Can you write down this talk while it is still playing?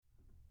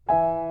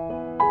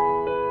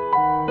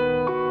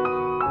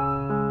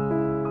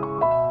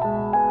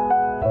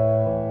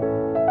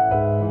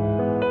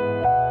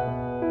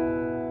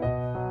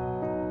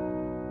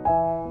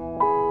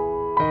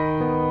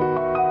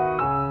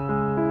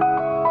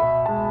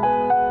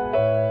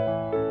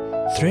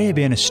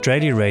3ABN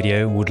Australia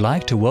Radio would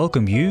like to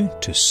welcome you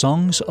to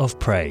Songs of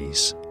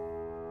Praise.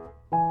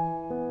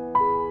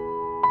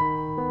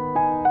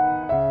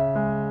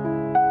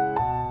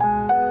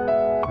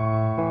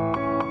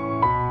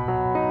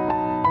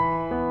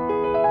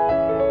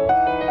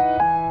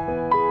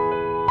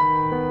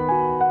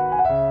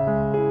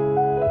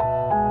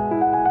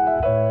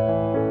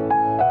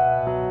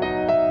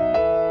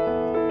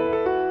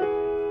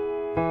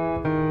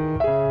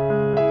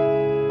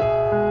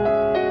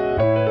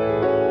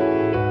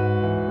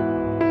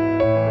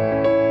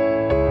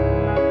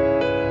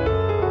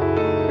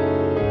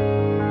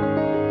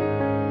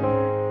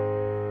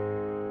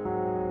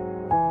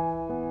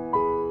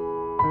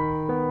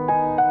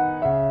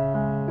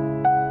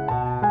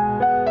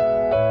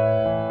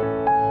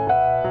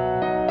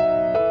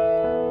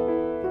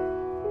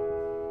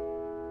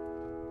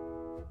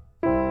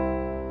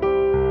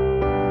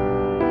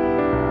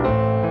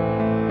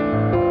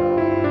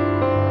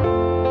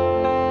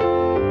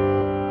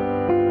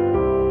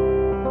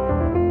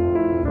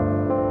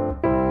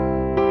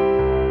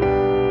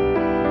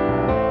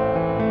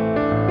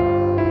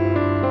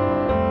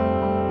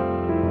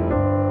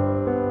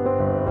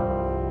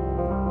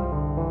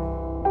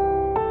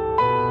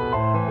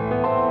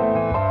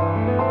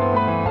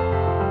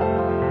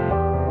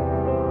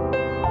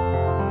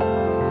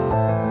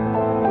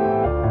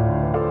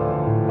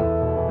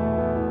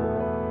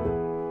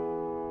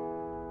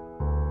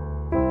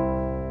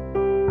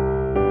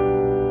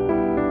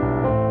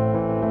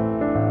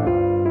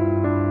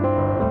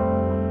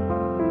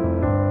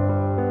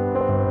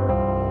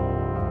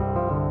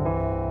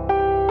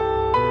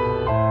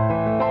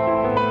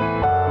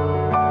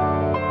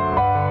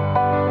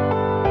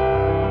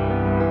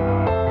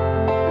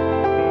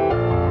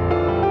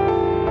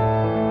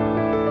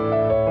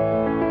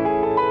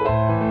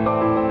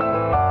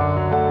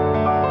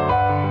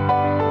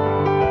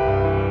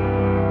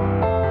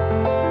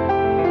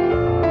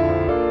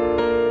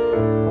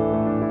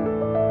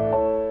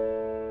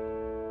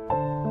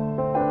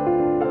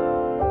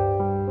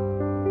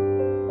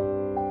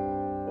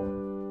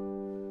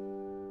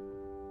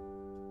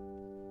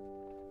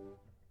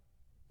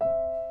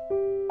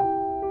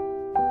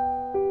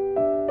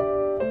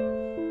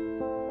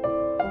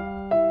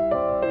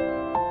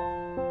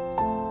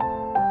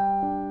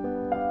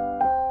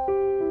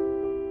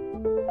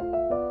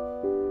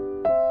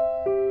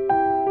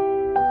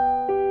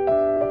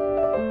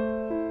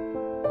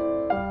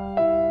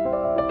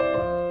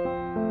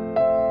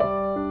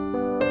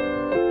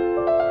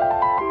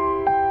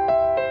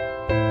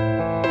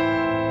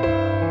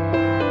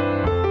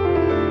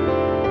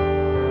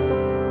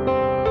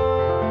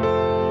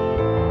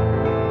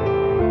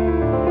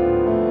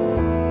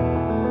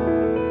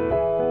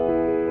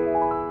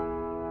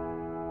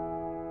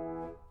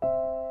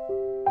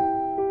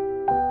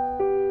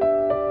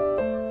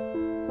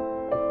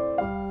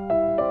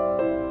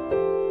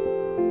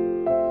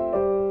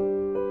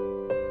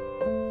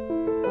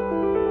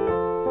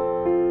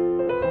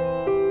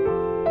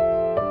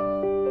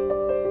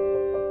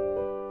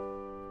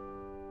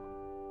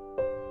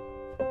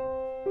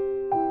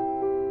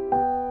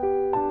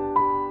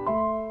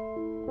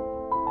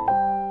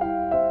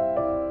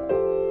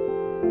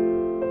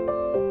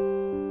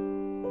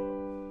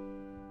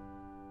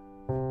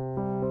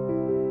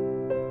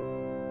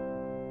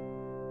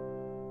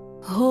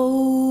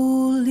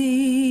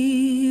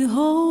 Holy,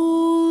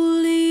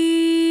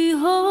 holy,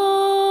 holy,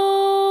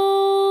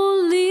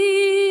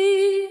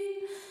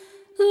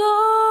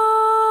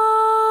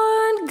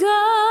 Lord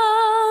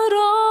God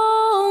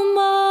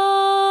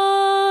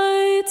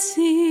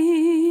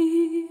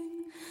Almighty,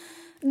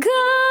 God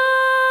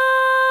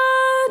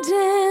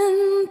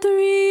in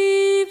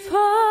three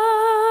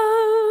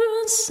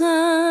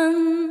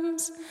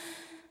persons,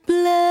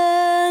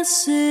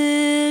 blessed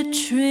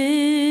Trinity.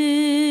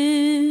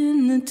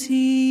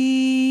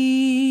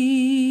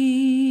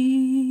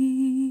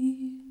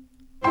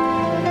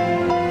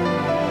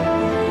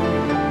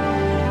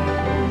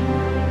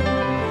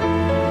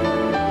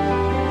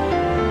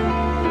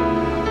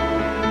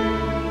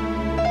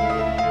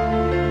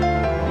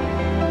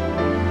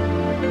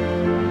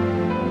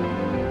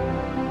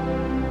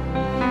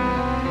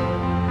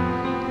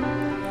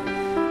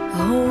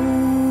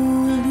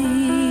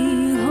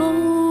 Holy,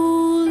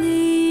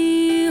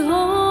 holy,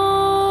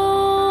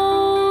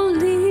 holy,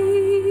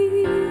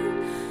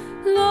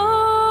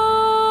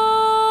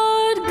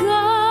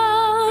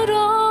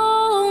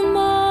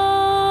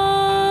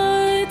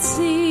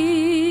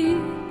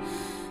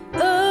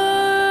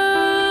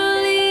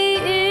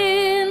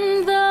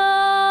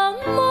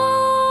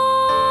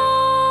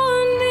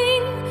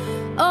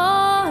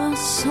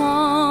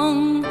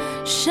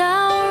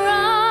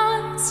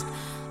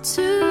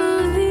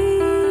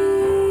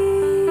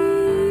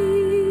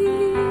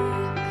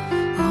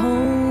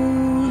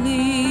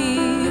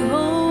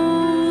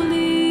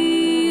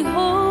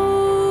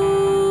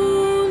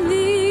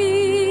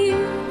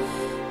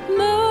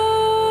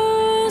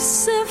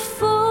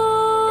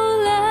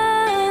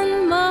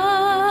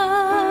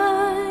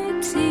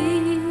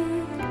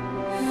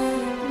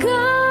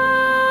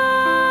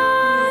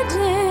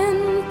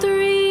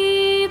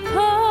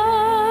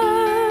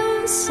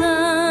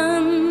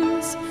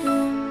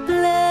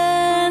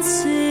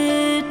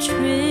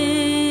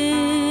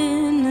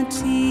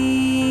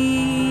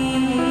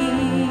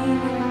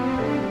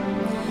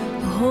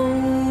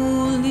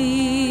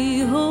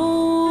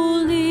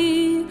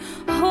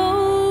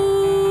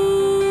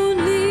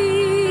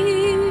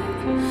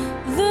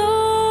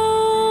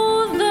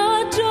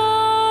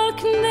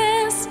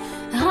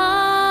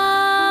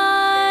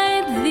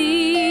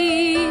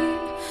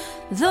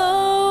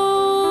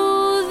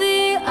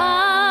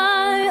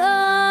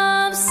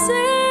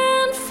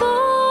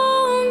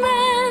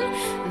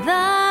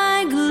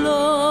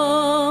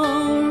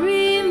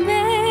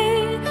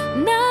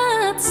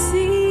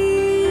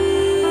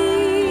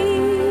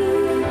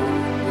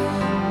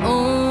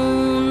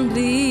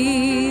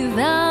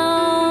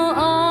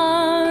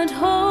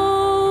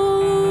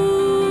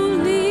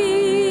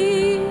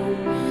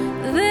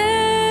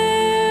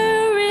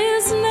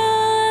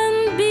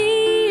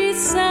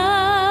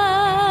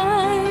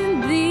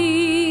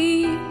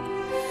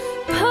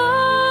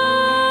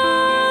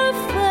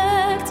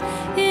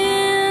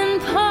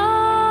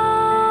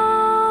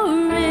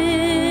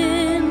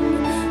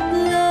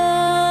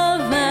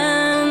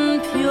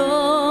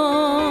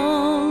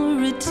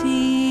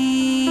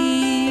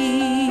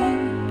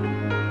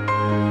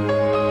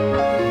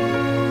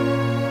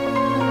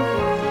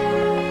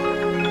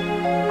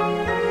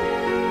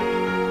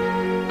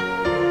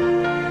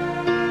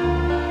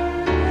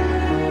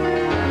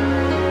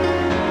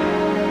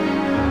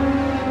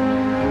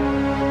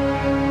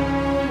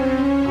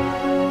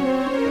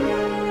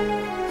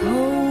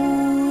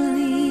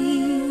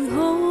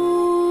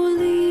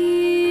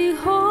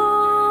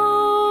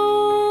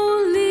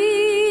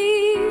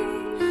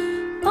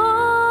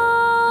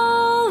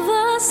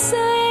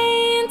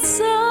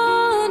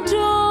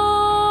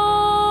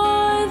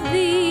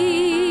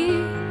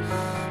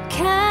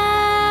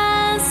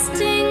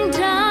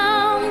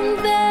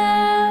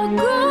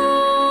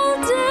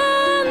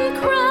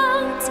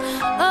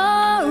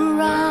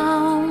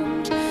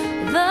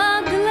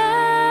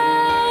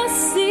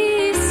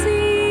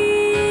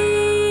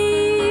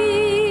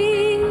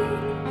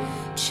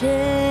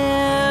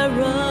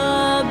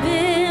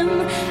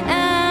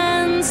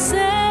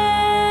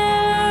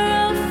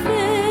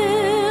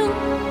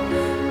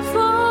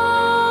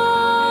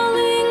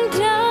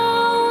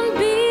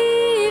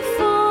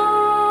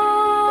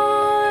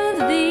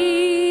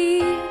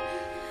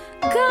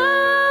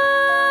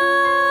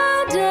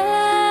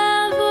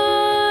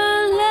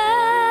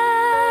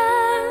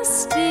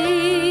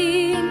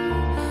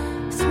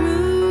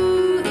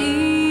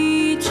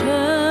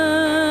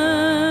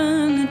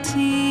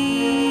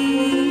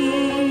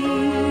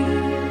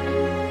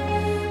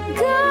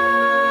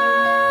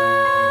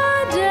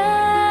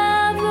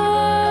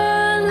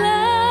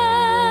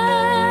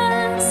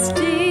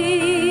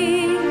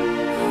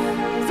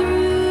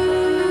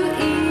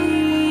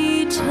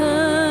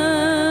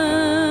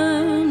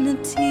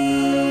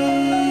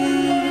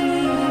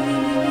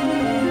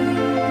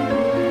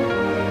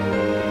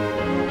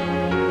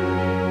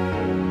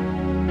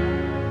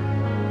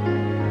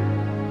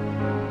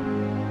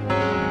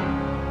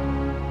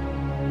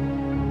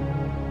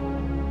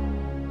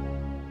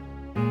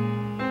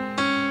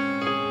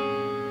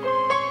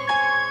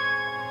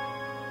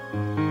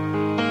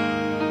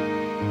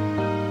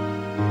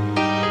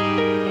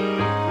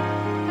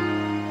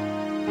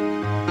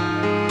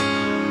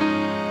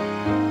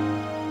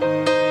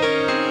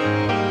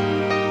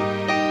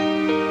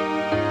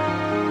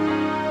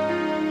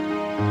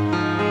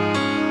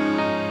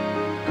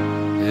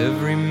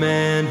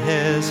 man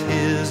has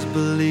his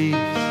beliefs,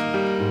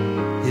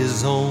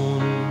 his own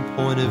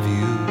point of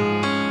view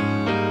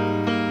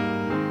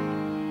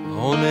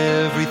on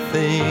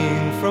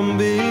everything from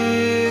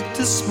big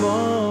to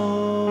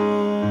small.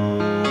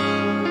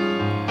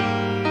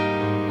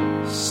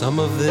 Some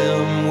of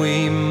them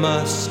we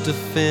must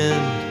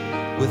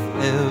defend with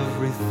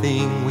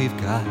everything we've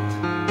got.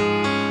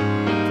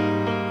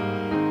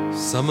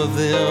 Some of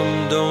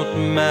them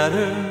don't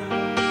matter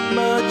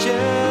much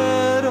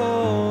at all.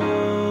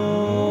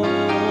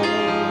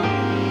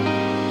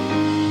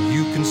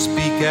 You can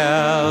speak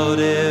out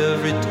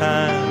every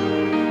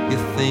time you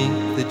think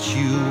that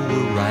you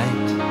were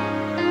right.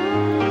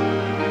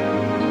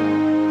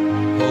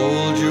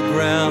 Hold your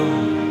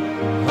ground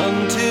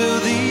until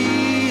the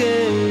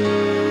end.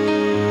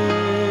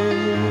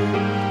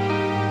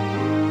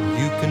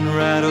 You can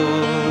rattle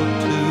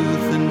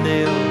tooth and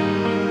nail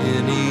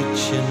in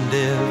each and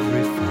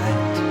every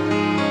fight.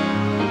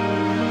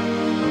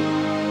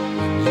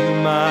 You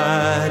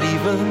might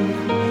even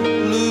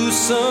lose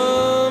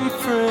some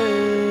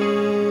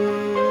friends,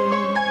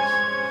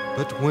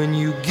 but when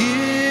you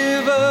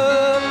give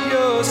up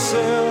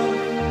yourself,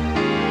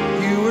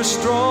 you are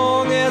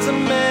strong as a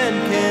man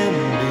can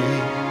be.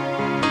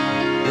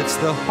 It's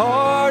the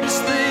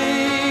hardest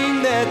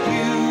thing that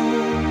you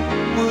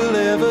will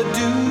ever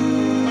do.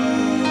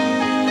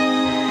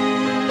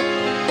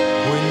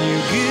 When you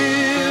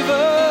give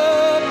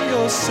up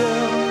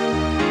yourself,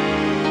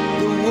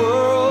 the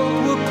world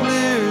will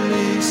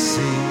clearly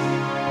see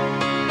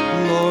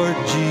Lord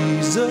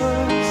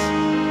Jesus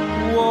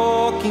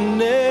walking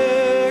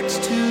next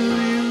to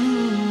you.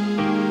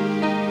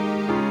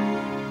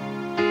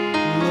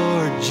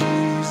 Lord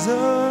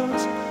Jesus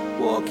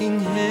walking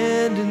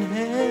hand in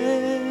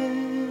hand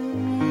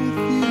with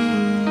you.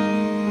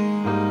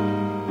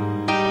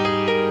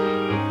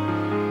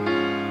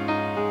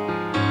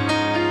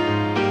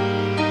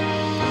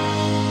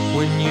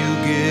 When you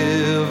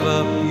give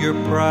up your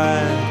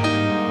pride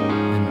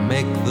and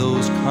make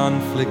those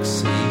conflicts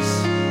cease,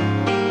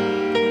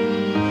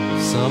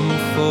 some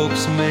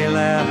folks may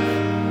laugh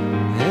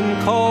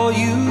and call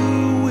you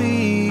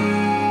weak,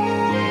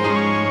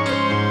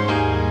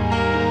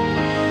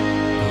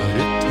 but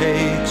it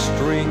takes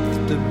strength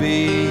to be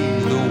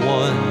the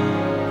one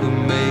who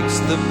makes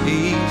the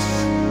peace,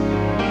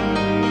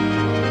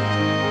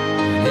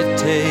 and it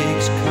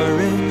takes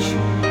courage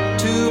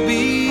to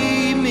be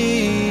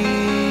meek.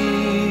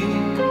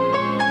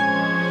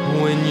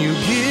 When you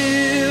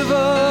give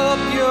up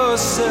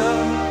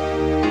yourself,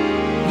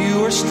 you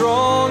are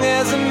strong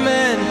as a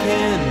man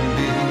can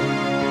be.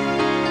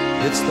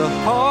 It's the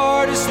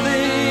hardest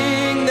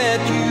thing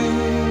that you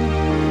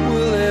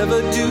will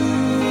ever do.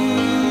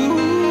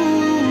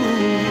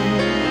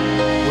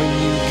 When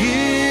you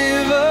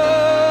give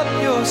up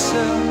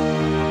yourself,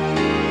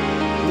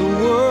 the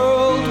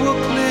world will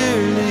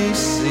clearly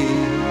see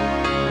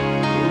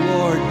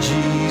Lord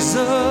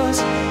Jesus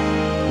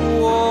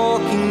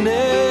walking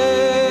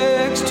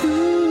next to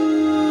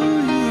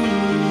you.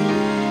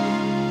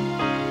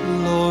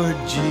 Lord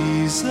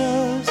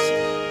Jesus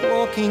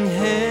walking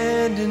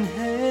hand in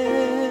hand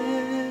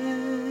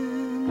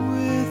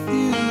with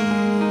you.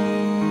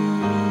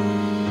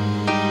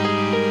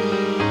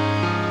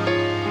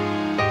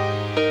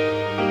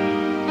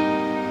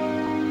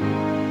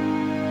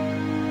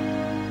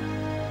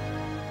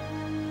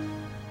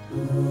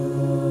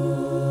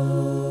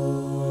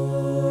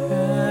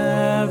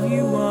 Have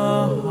you a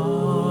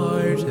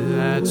heart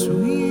that's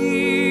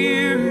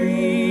weary,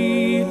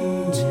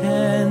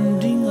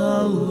 tending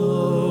a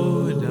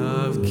load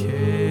of care?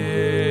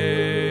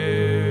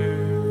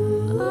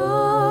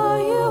 Are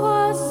you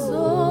a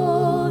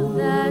soul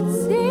that's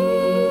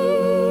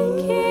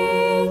seeking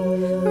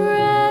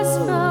rest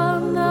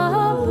from the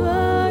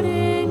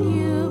burden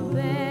you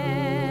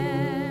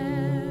bear?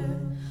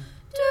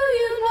 Do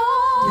you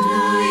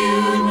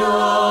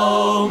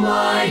know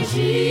my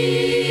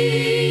Jesus?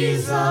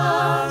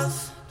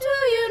 Do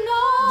you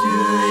know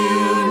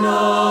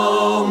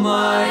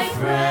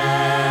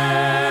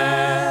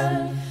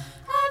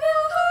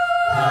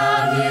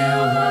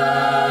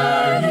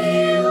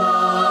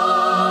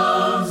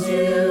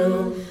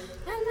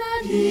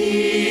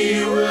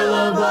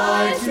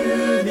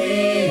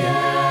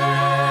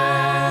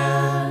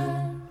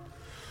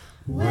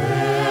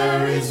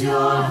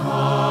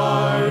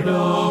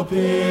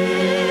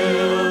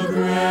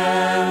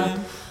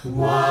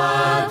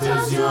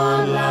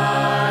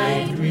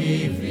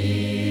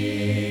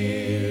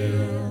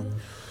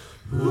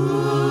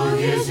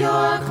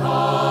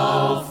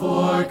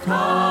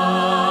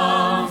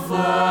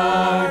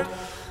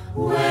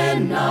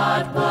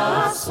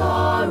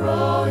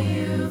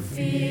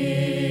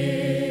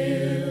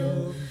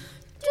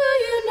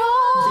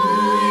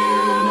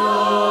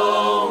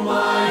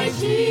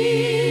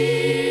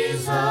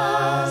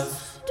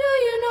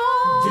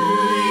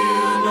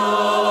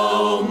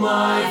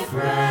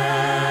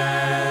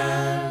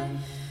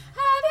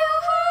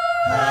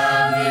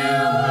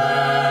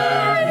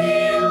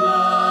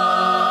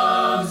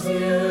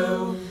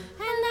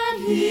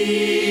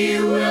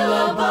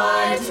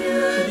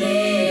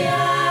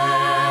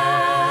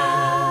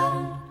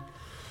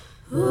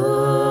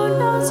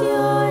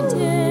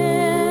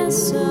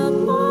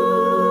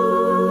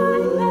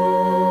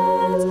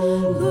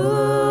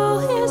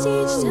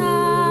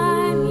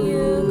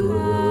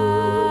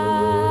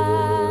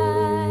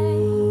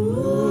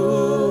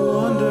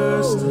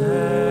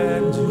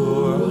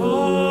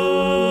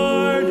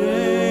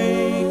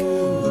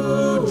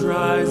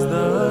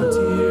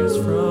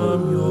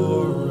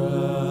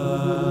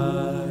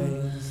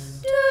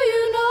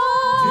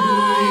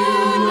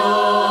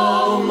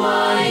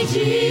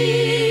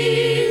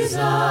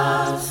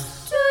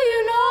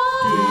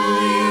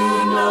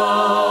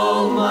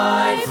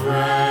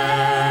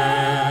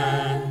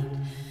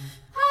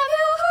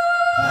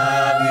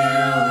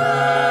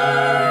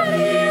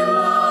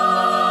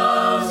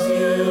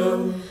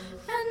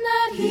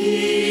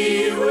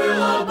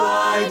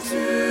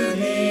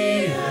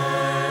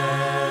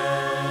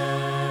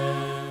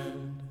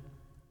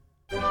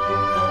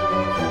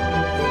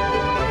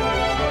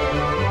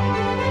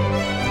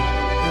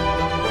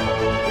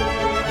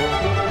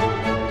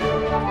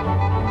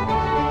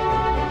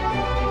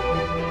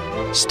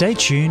Stay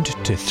tuned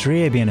to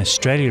 3ABN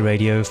Australia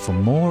Radio for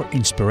more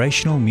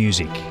inspirational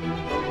music.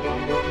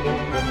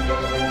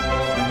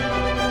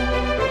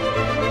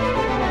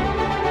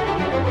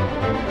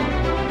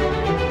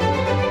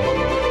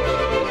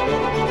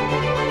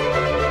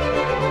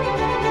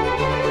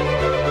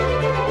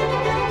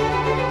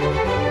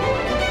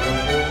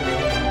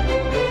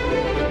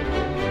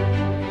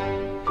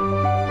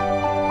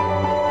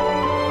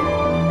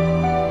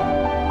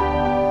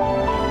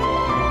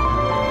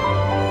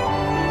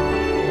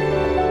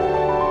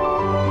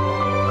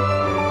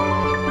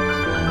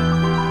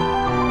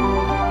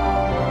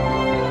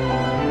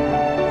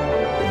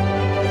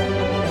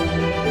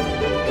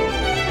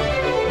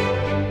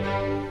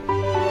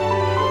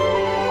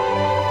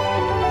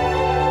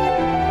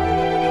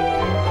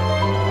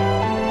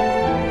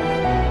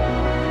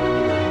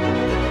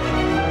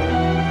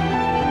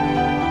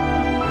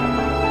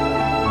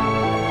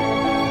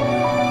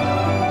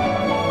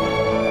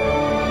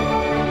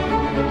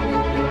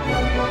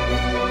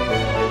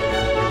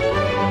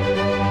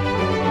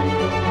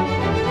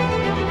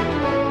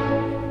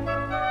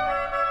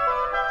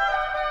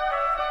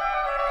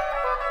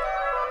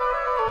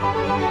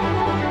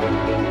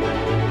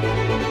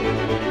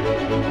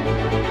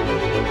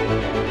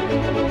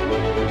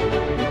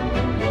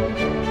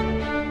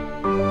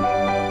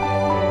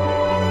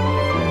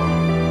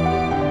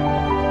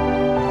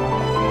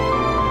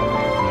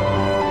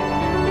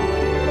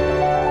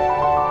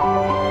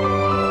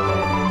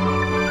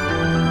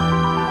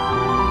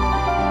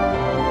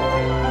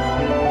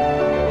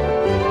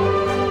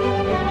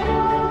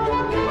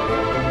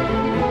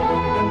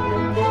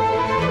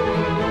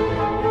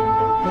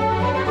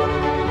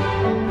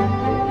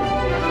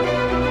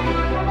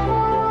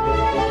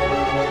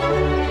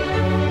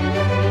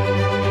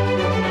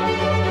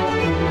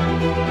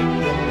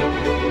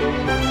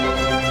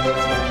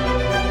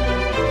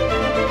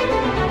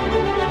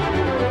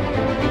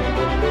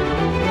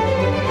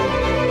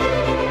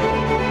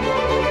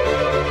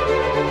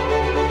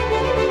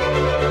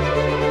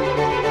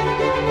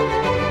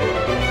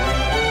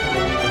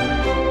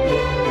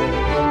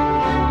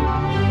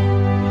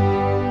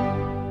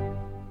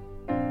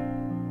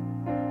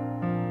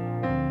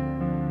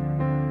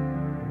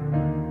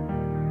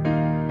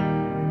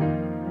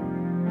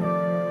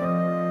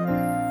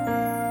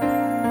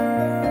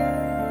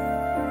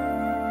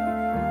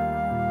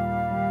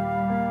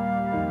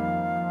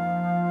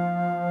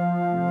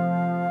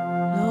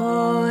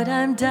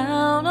 I'm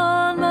down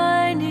on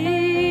my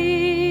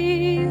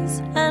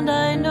knees, and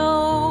I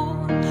know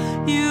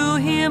you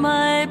hear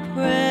my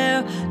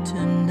prayer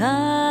tonight.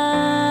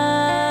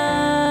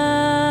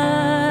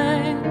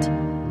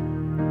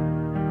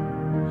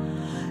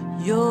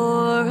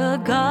 You're a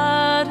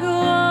God who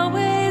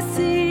always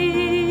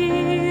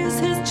sees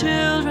His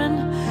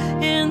children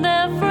in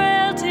their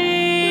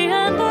frailty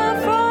and their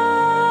fright.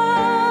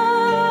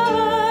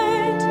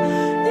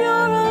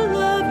 You're a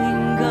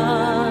loving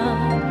God.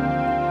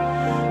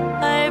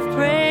 I've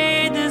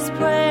prayed this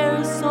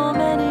prayer so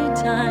many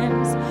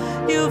times.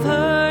 You've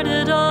heard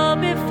it all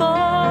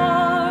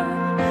before,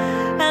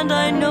 and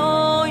I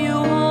know you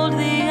hold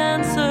the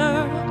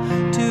answer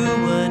to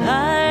what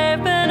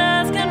I've been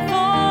asking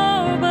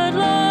for. But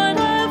Lord,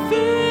 I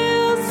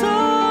feel so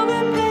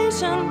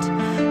impatient,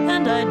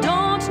 and I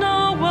don't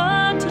know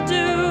what to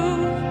do,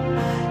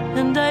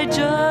 and I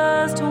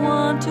just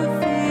want to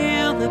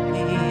feel the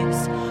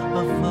peace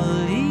of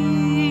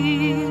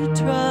fully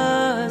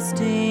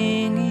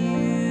trusting you.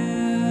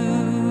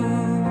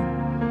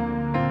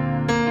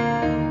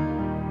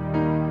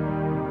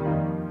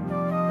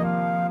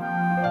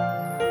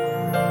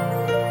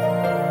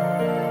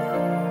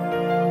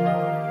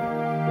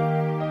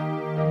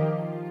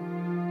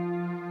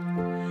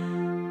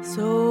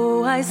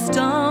 So I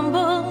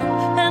stumble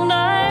and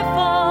I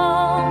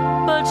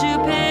fall, but you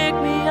pick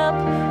me up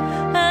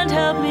and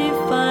help me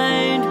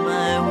find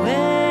my way.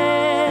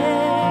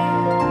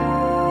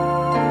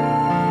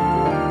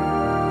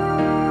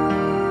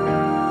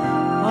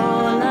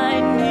 All I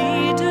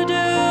need to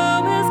do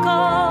is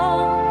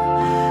call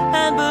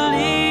and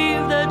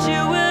believe that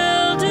you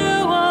will do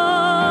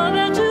all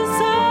that you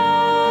say.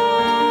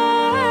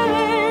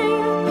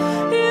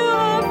 You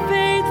are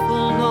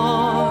faithful,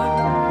 Lord.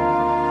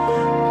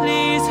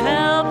 Please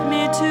help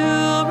me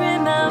to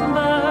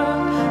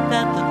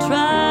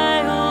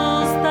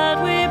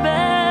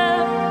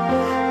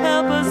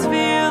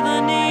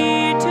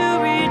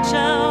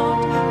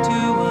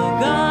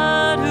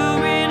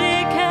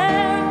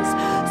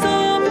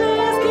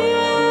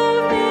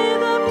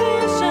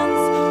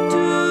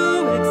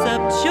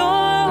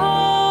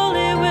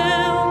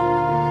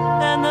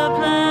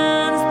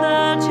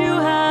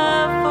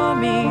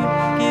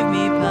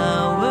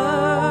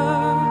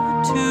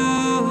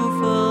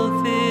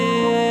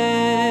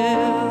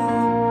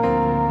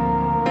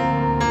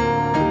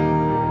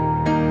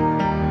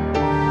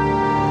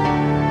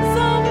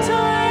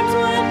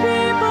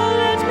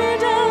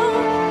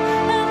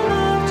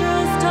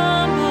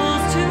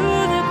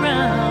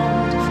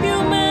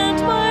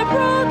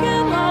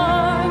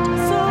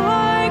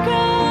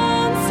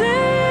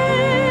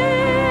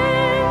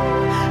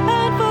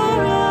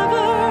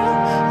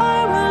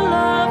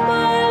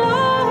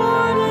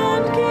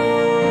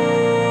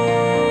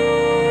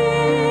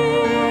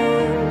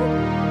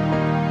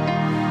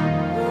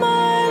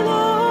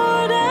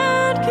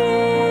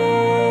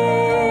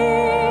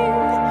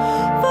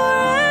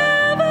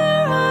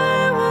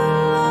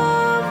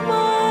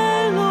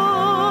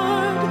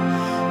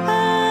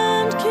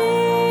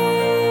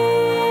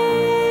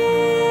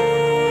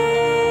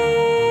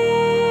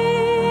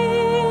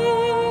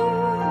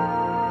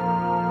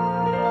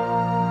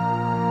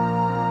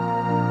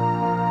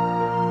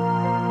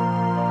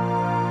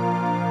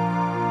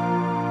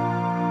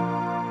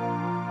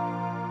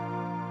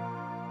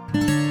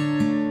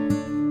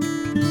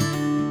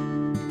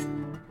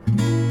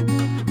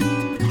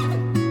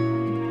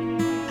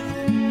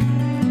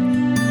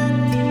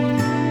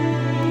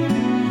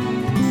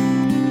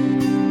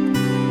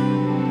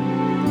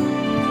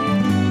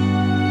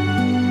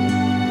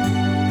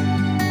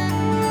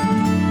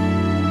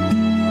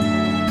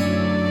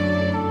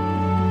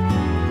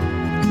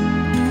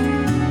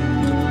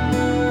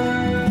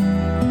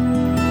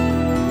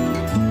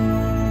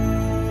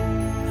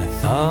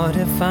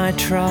I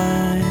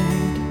tried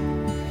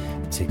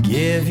to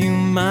give you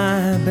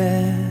my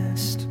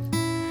best,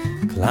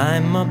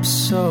 climb up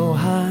so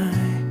high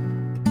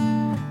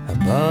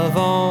above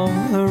all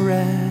the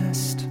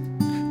rest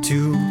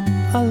to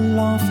a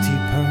lofty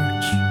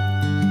perch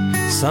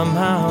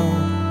somehow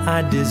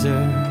I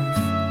deserve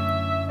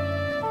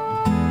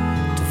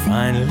to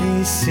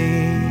finally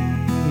see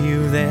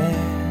you there.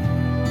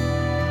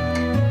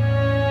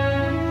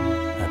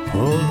 I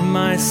pulled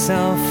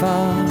myself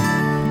up,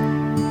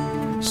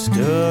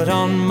 stood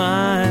on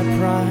my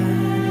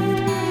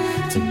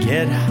pride to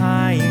get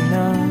high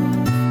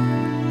enough,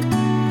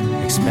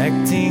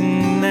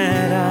 expecting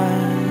that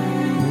I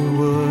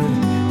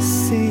would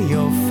see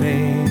your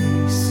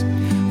face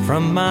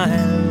from my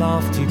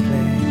lofty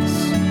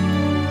place.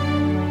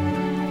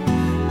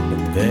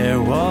 But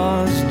there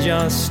was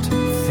just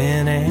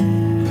thin air.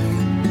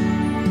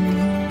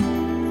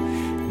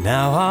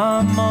 Now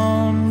I'm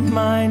on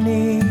my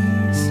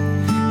knees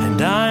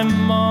and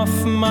I'm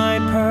off my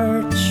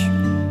perch,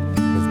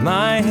 with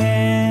my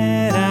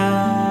head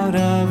out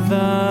of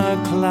the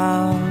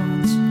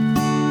clouds,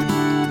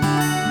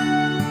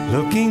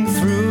 looking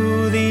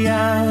through the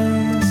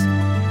eyes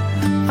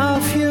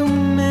of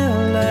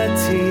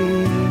humility.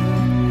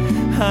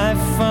 I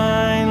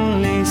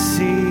finally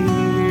see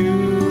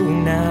you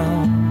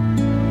now,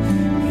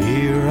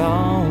 here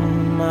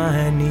on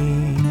my knees.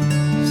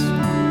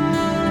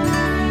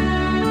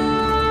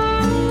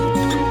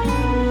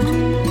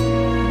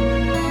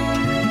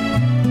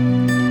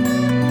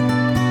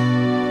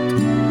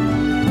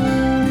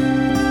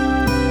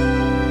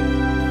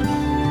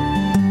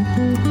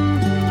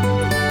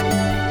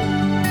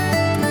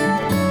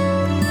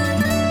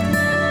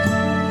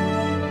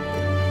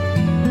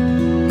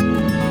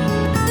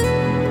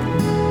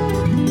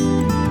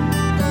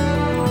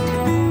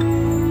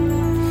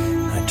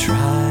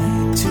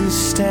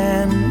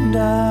 Stand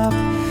up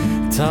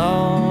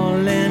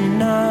tall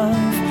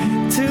enough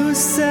to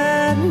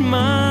set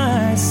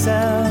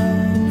myself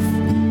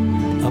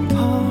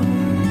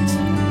apart,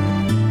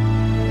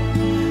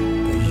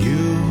 but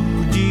you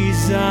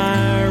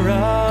desire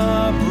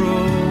a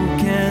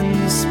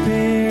broken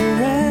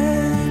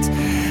spirit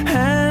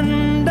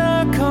and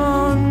a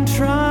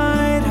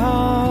contrite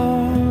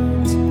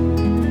heart.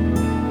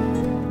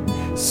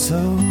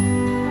 So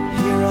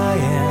here I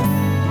am,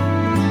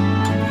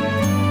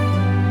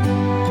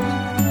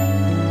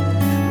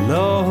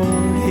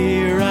 Lord,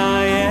 here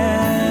I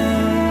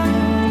am,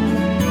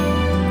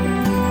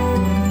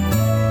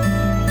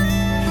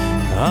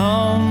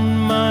 on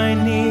my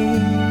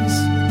knees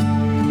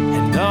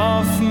and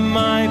off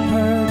my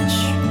perch,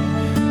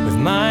 with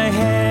my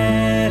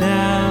head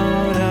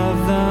out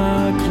of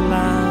the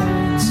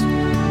clouds,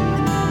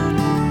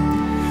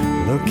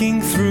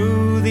 looking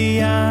through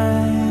the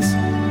eyes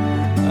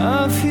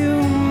of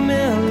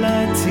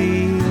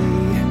humility.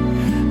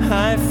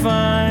 I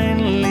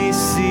finally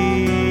see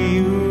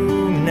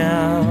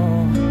now.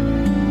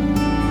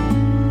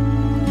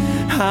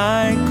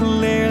 I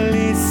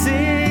clearly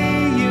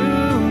see you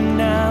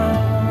now.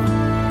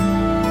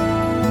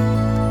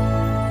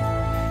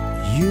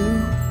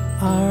 You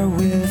are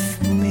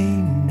with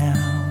me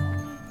now,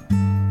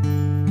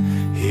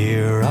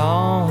 here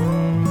on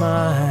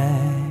my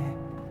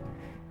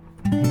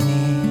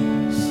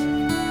knees.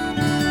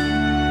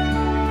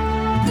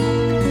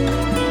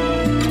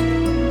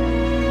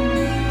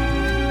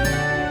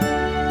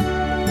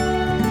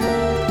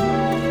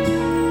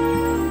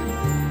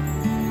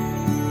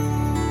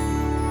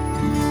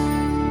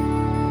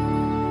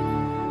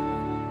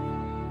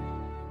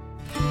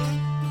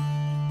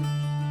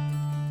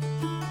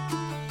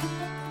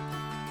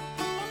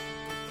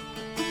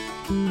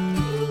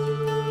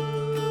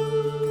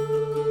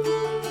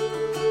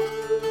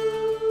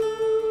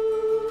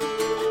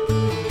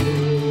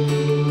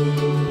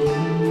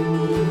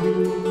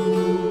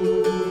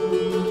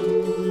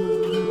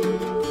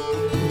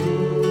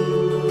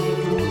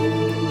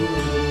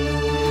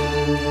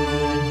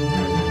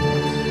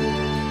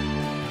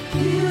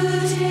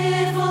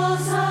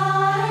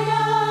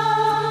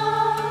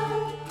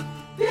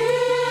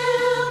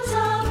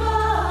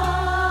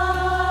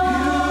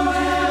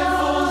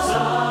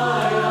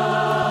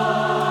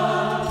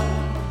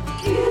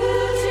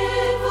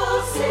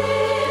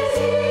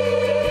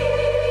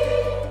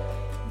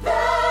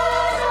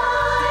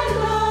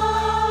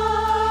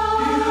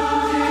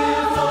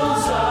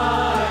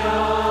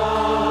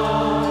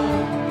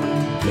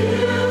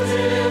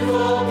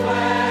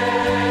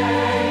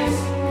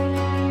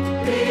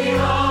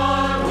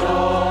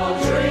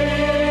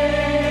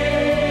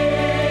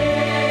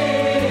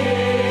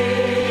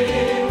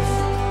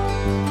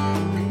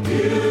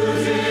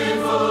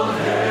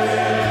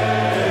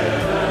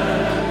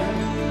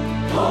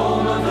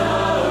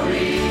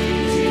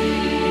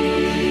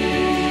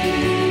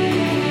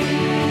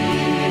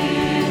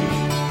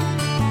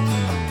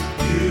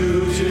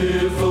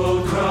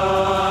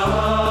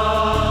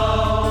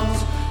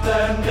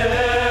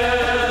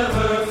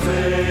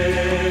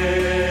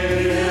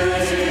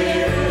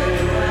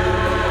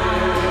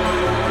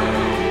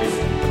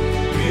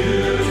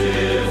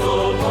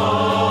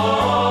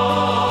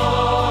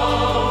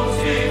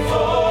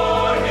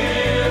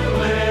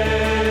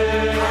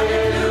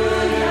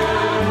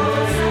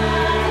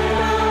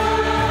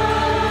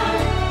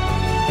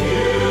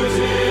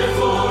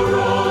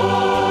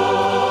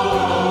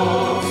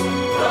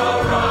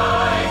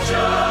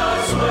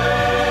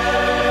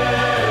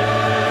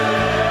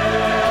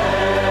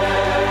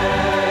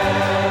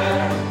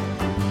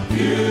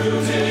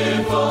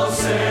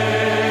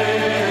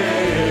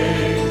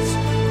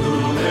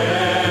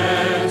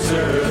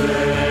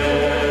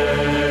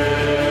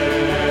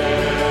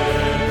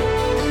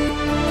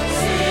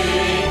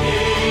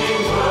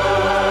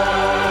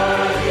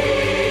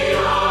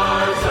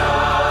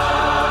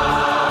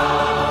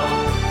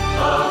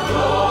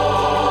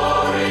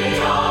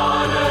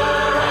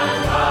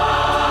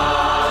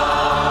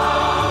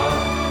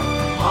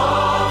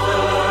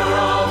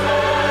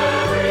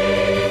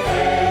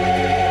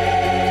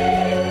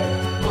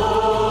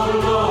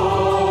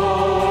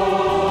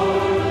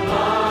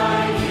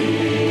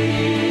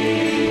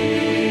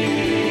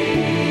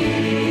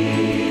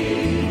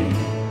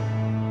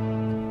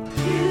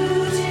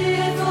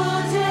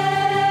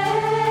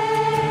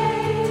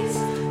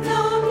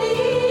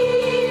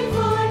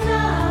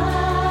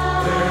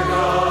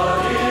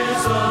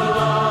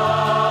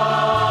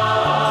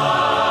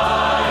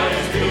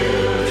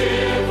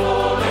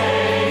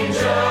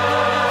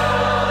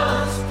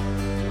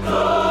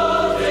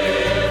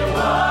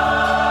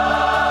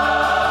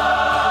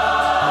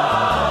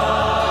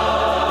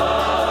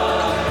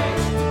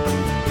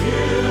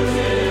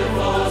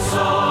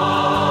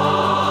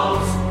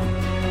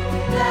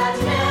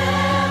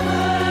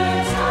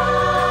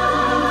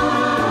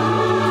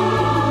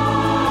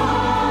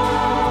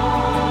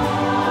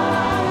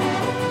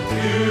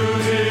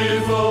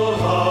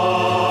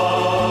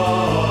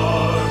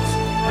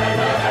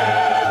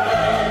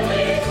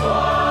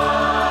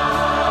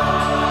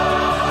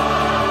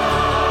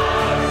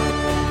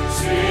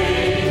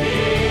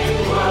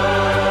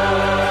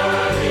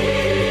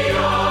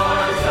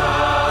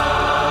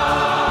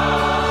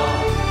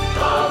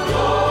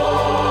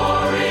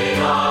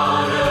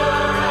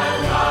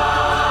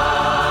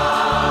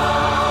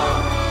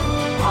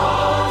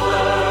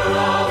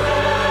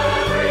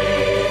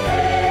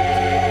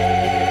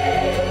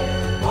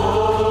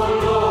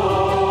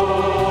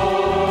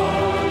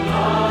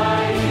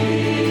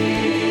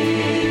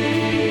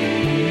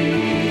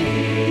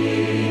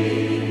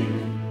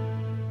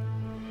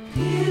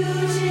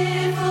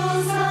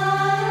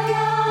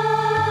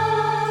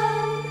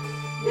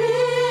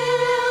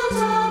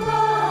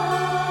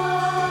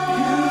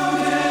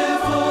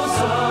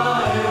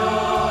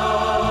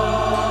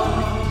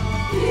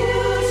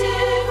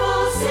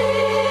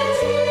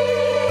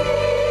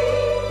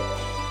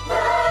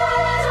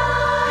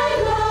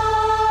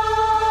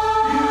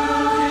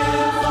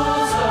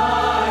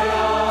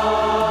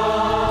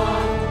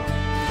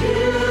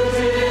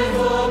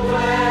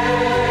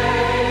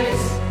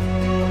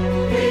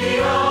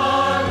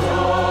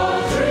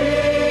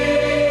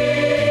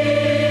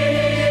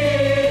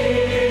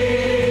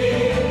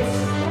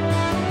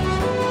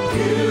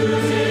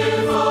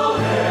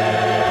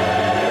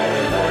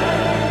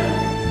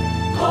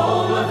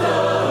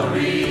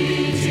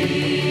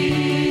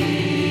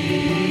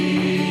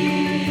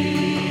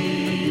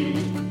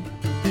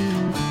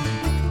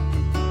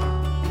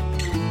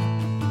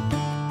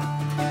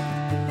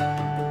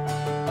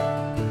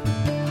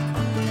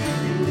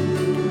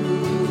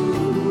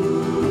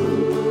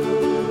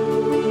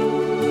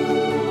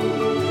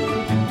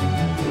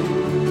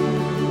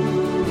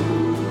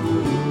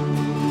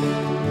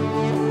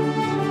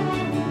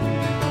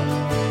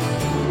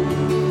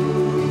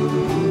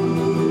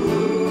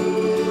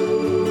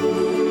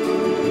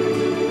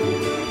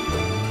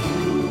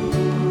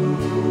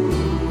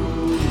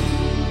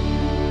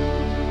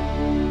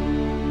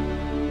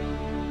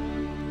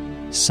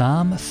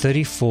 Psalm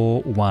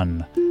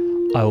 34:1.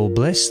 I will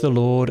bless the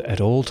Lord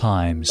at all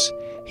times.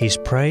 His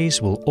praise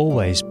will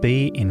always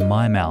be in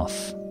my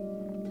mouth.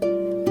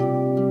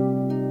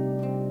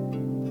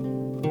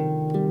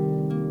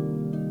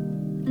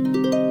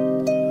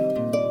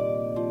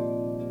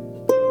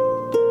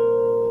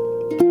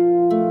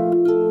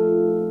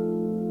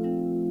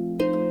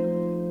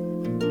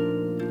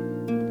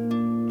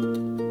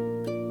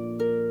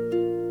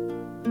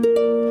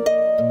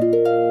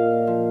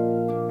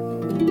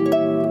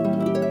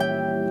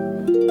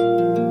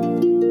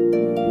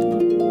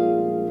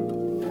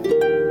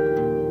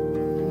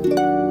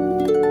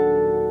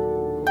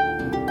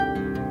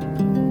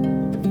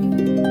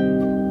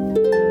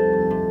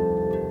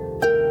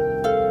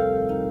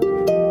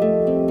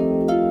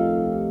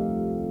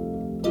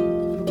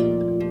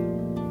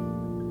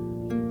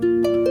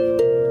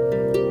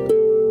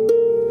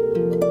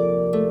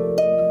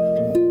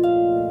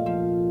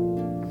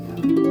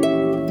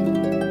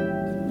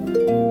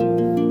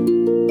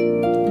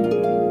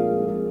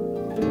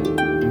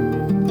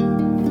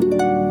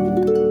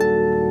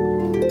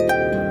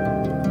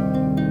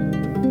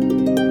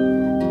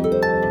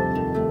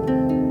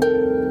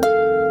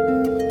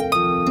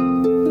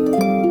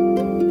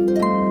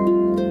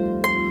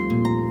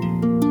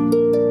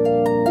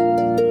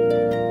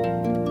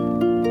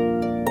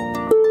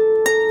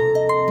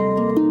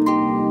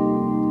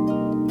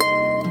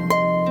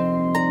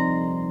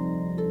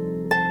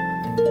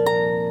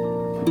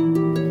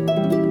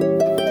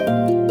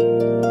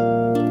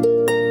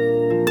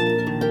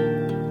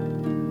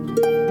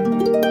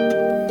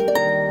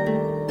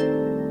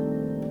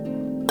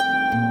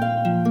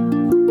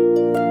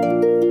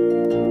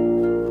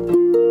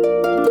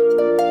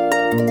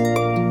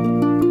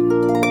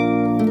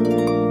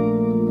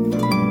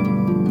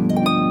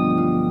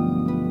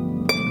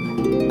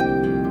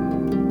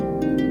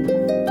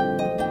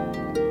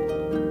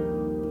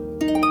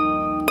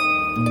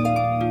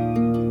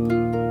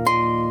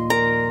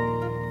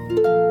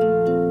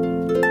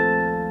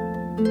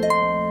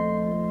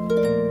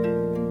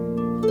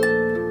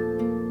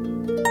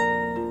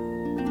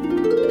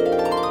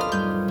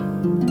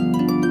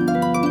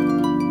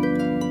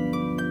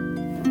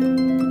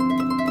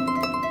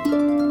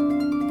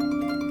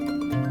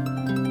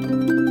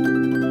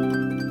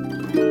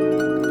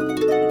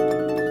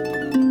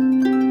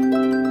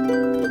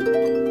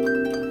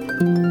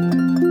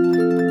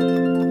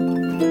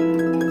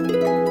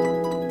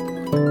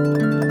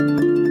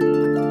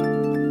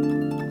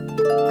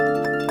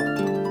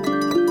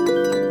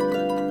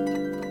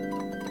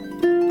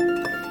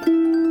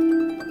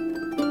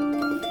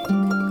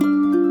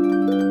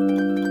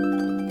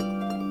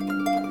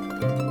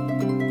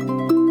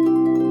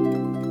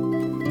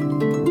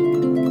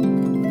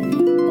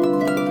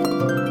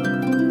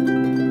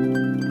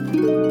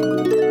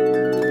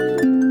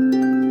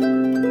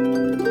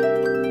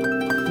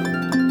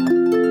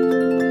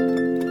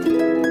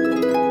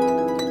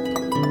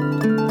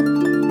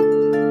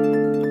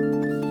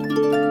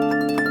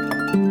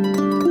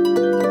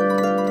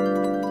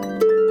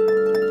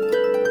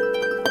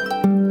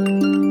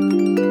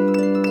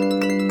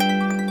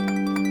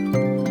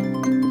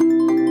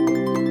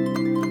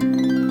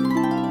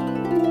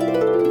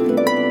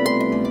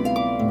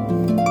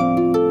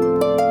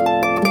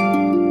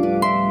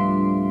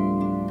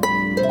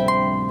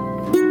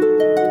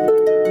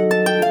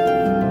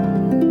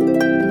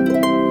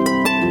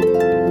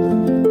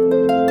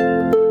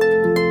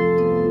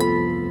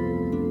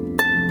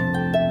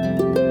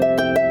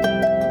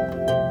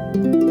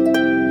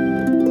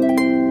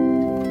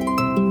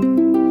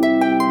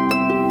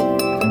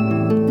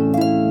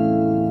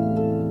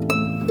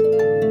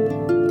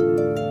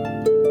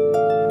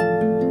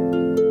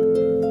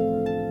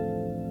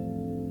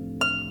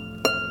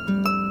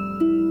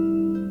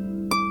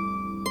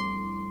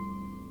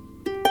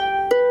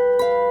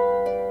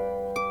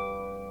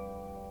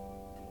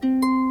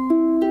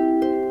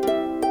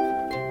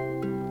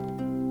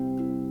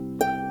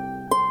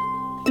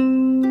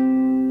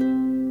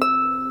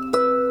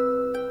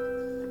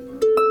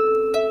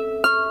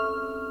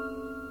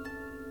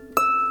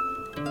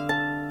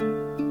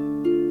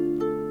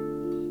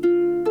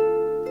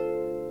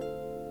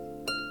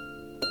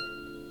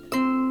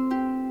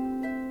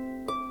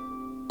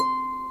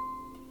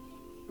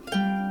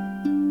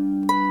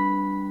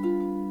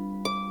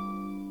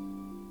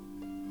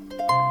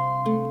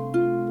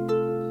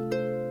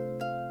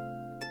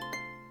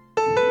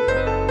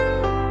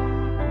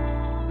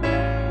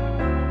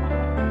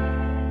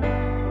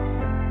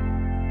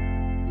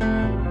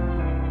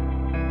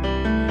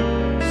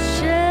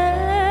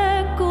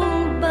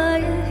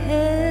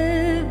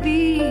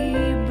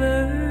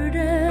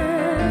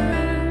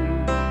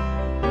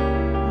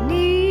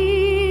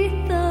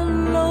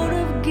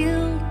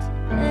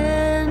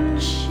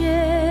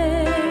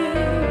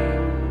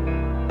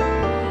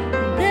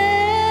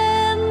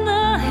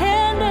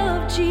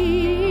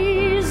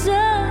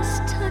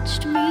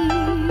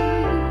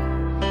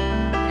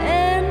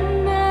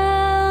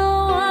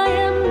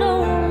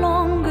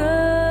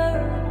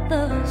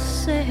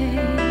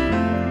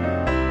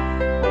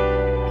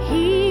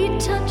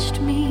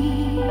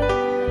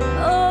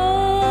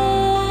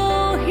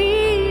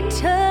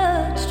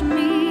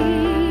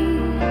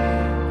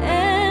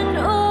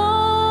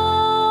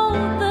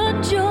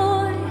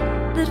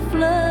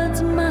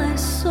 floods my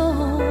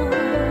soul.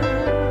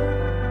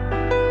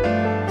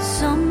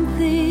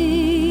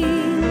 Something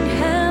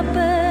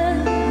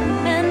happened,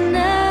 and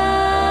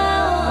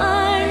now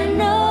I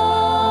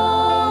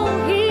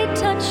know He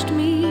touched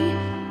me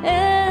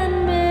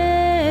and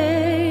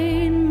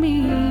made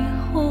me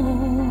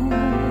whole.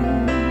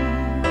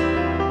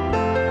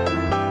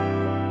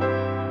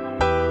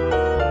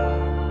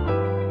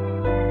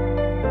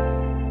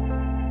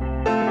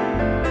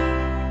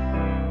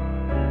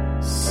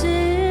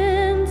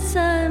 Since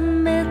I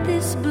met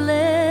this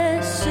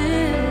blessed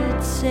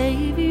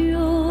Savior,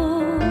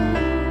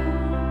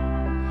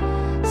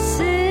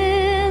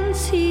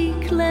 since He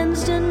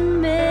cleansed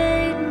and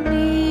made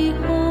me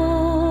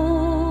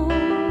whole,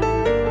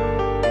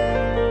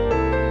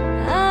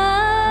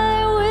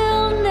 I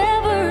will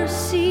never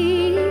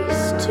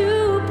cease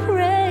to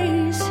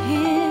praise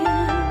Him.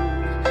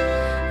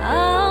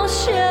 I'll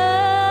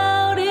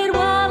shout it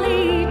while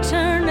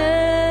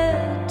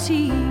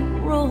eternity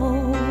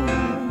rolls.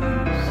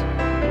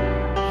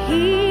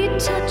 He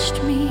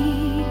touched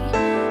me.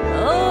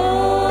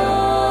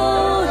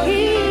 Oh,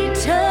 He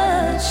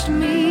touched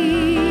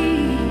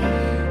me.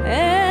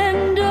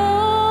 And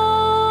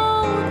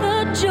oh, the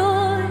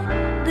joy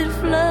that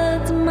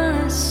floods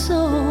my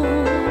soul.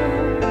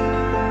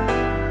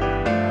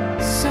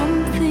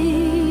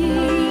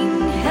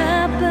 Something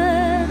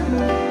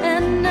happened,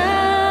 and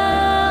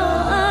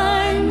now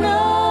I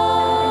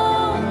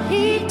know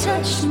He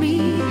touched me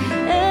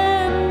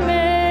and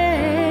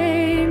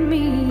made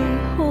me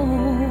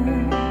whole.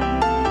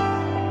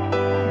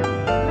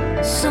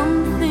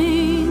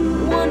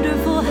 Something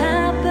wonderful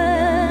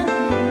happened,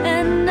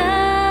 and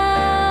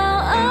now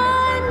I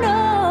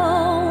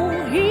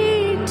know He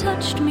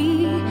touched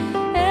me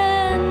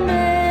and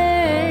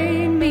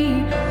made me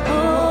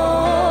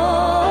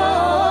whole.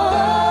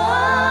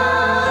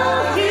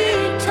 He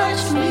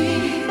touched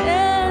me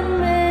and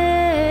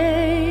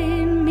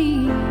made me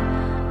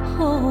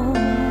whole.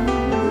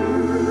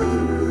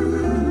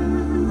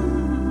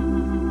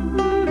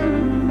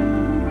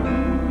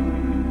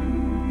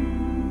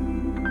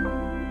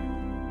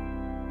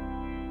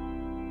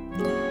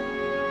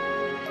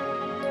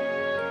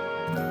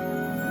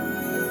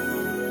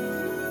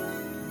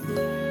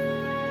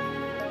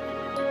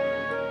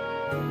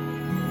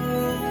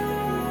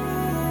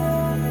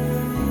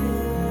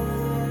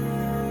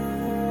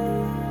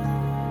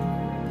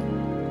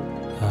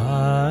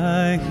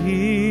 I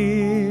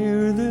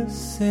hear the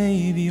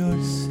Savior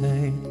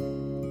say,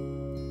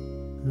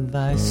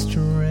 Thy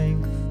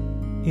strength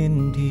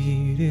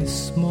indeed is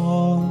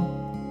small.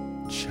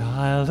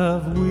 Child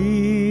of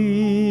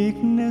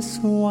weakness,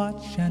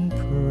 watch and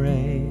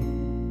pray.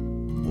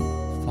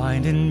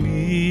 Find in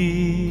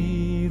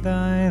me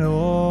thine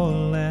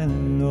all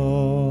and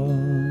all.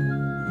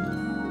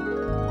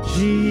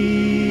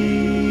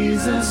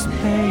 Jesus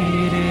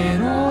paid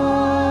it all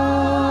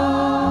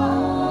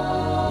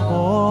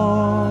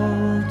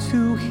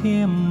to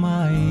Him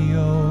I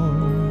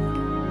owe.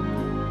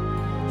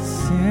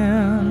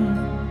 Sin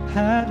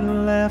had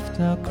left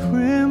a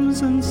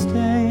crimson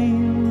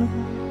stain.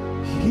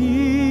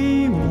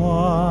 He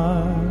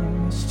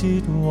washed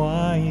it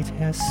white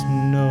as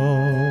snow.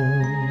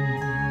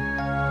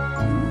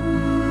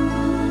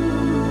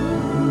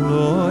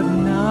 Lord,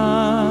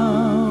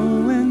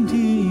 now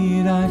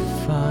indeed I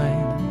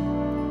find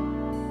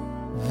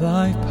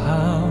Thy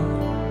power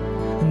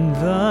and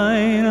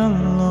Thine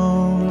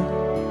alone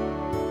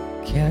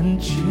can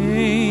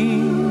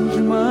change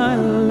my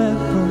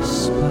leper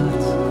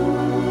spot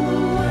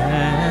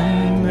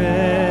and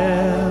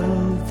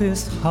melt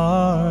this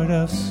heart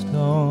of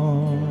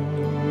stone.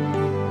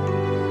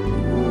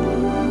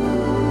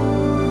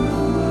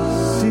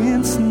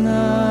 Since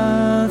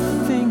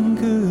nothing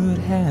good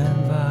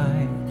have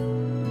I,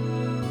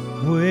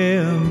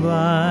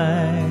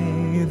 whereby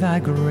Thy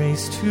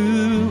grace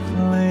to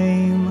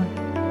claim,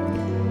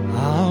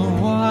 I'll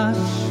wash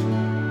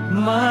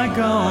my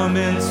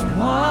garments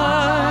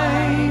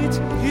white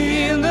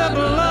in the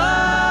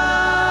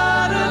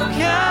blood of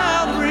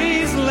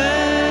Calvary's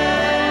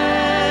Lamb.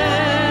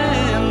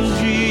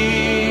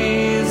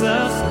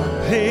 Jesus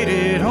paid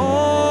it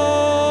all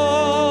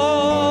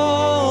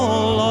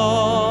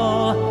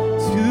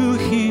to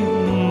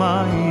Him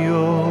I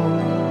owe.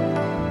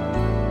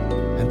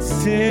 And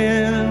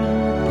sin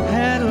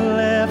had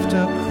left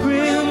a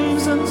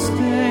crimson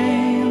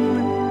stain.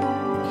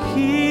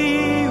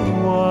 He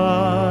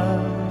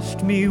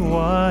washed me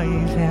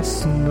white as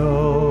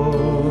snow.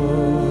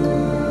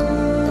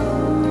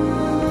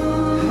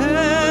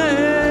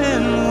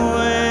 And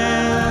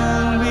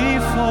when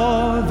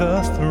before the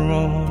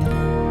throne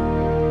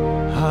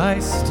I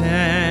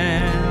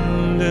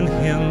stand in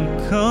Him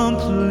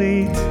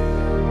complete,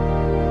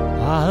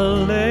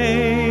 I'll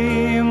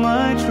lay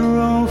my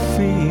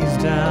trophies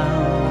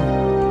down,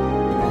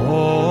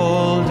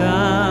 all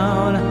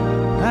down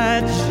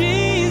at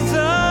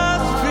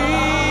Jesus' feet.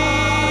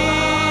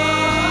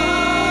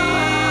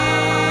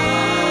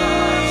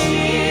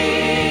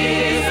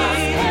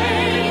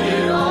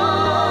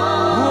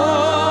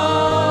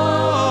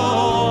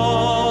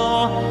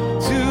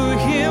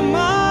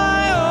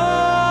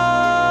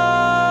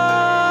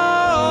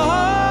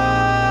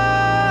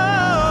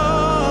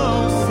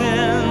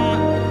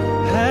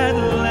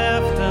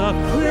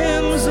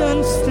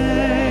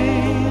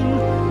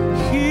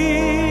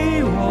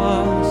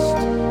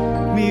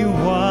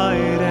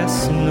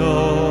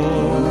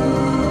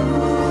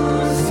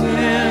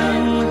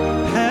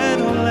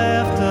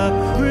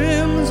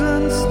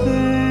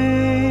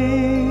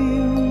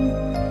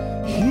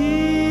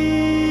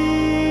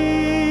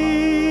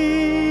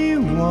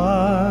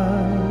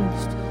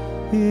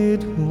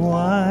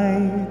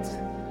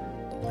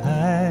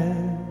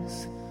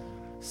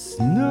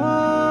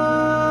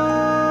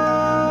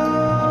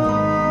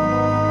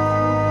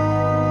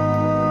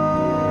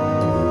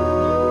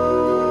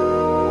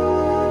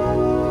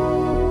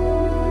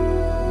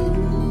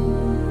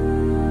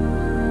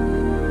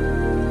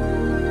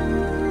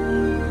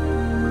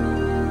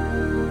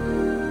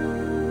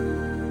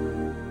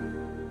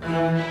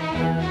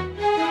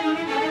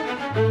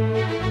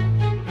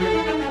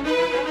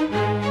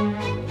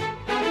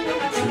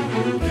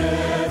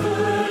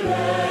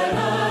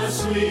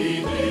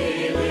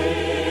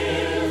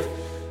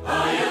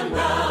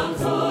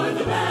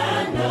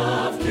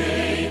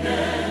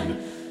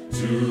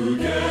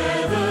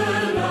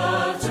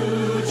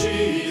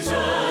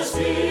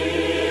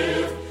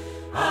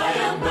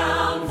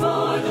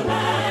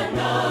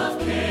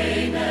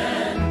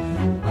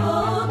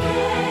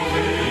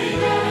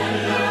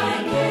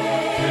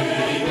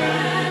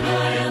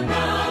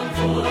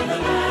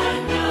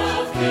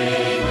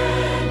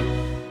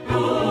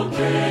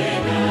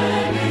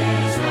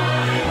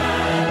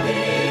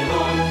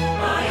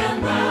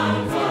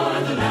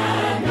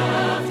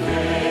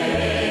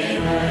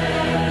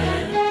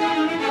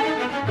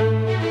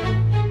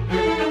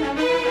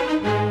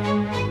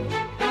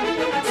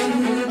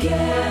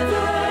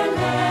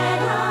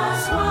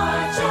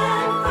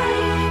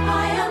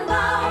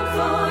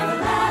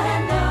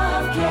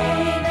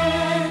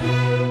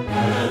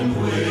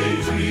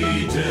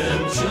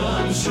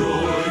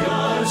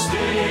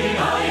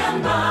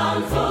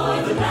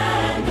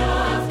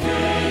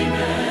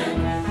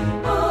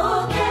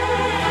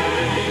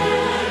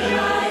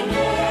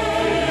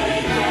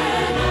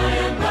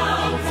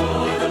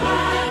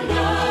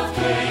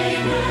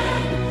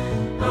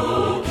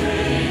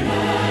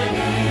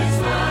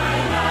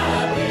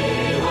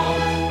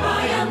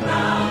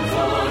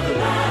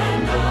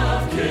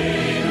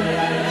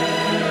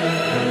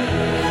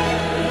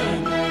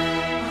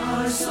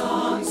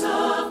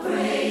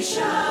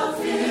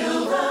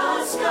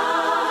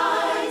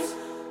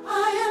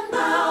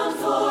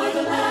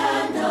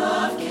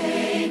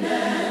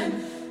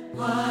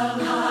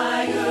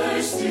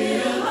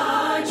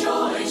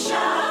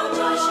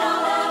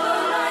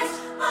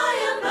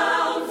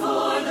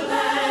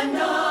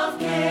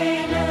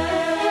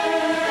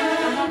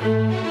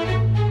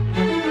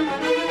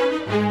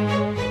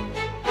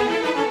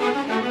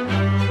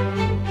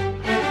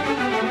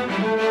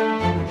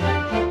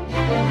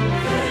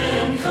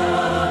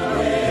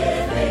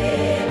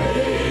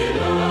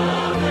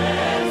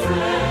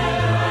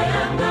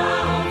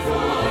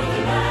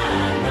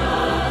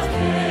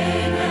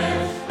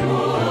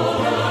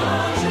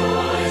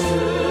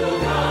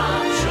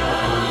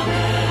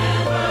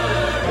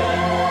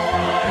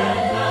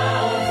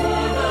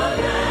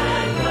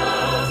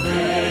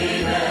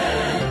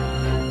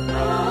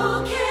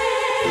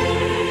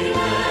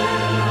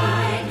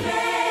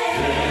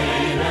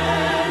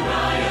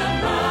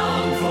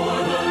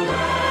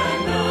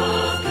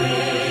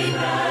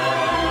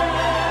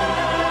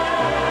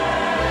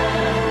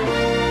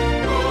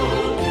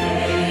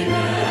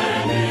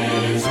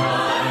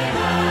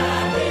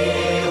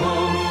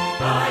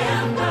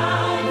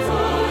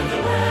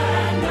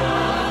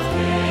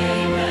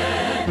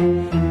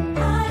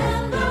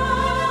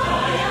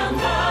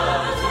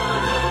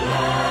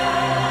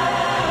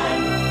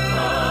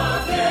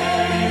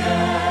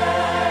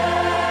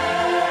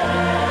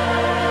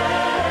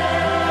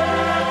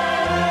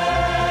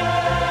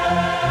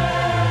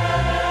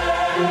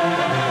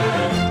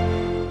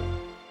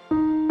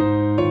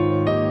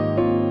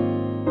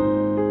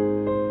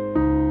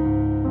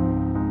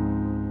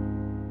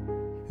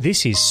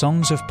 This is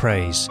Songs of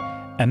Praise,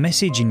 a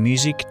message in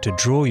music to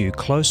draw you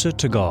closer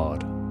to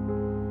God.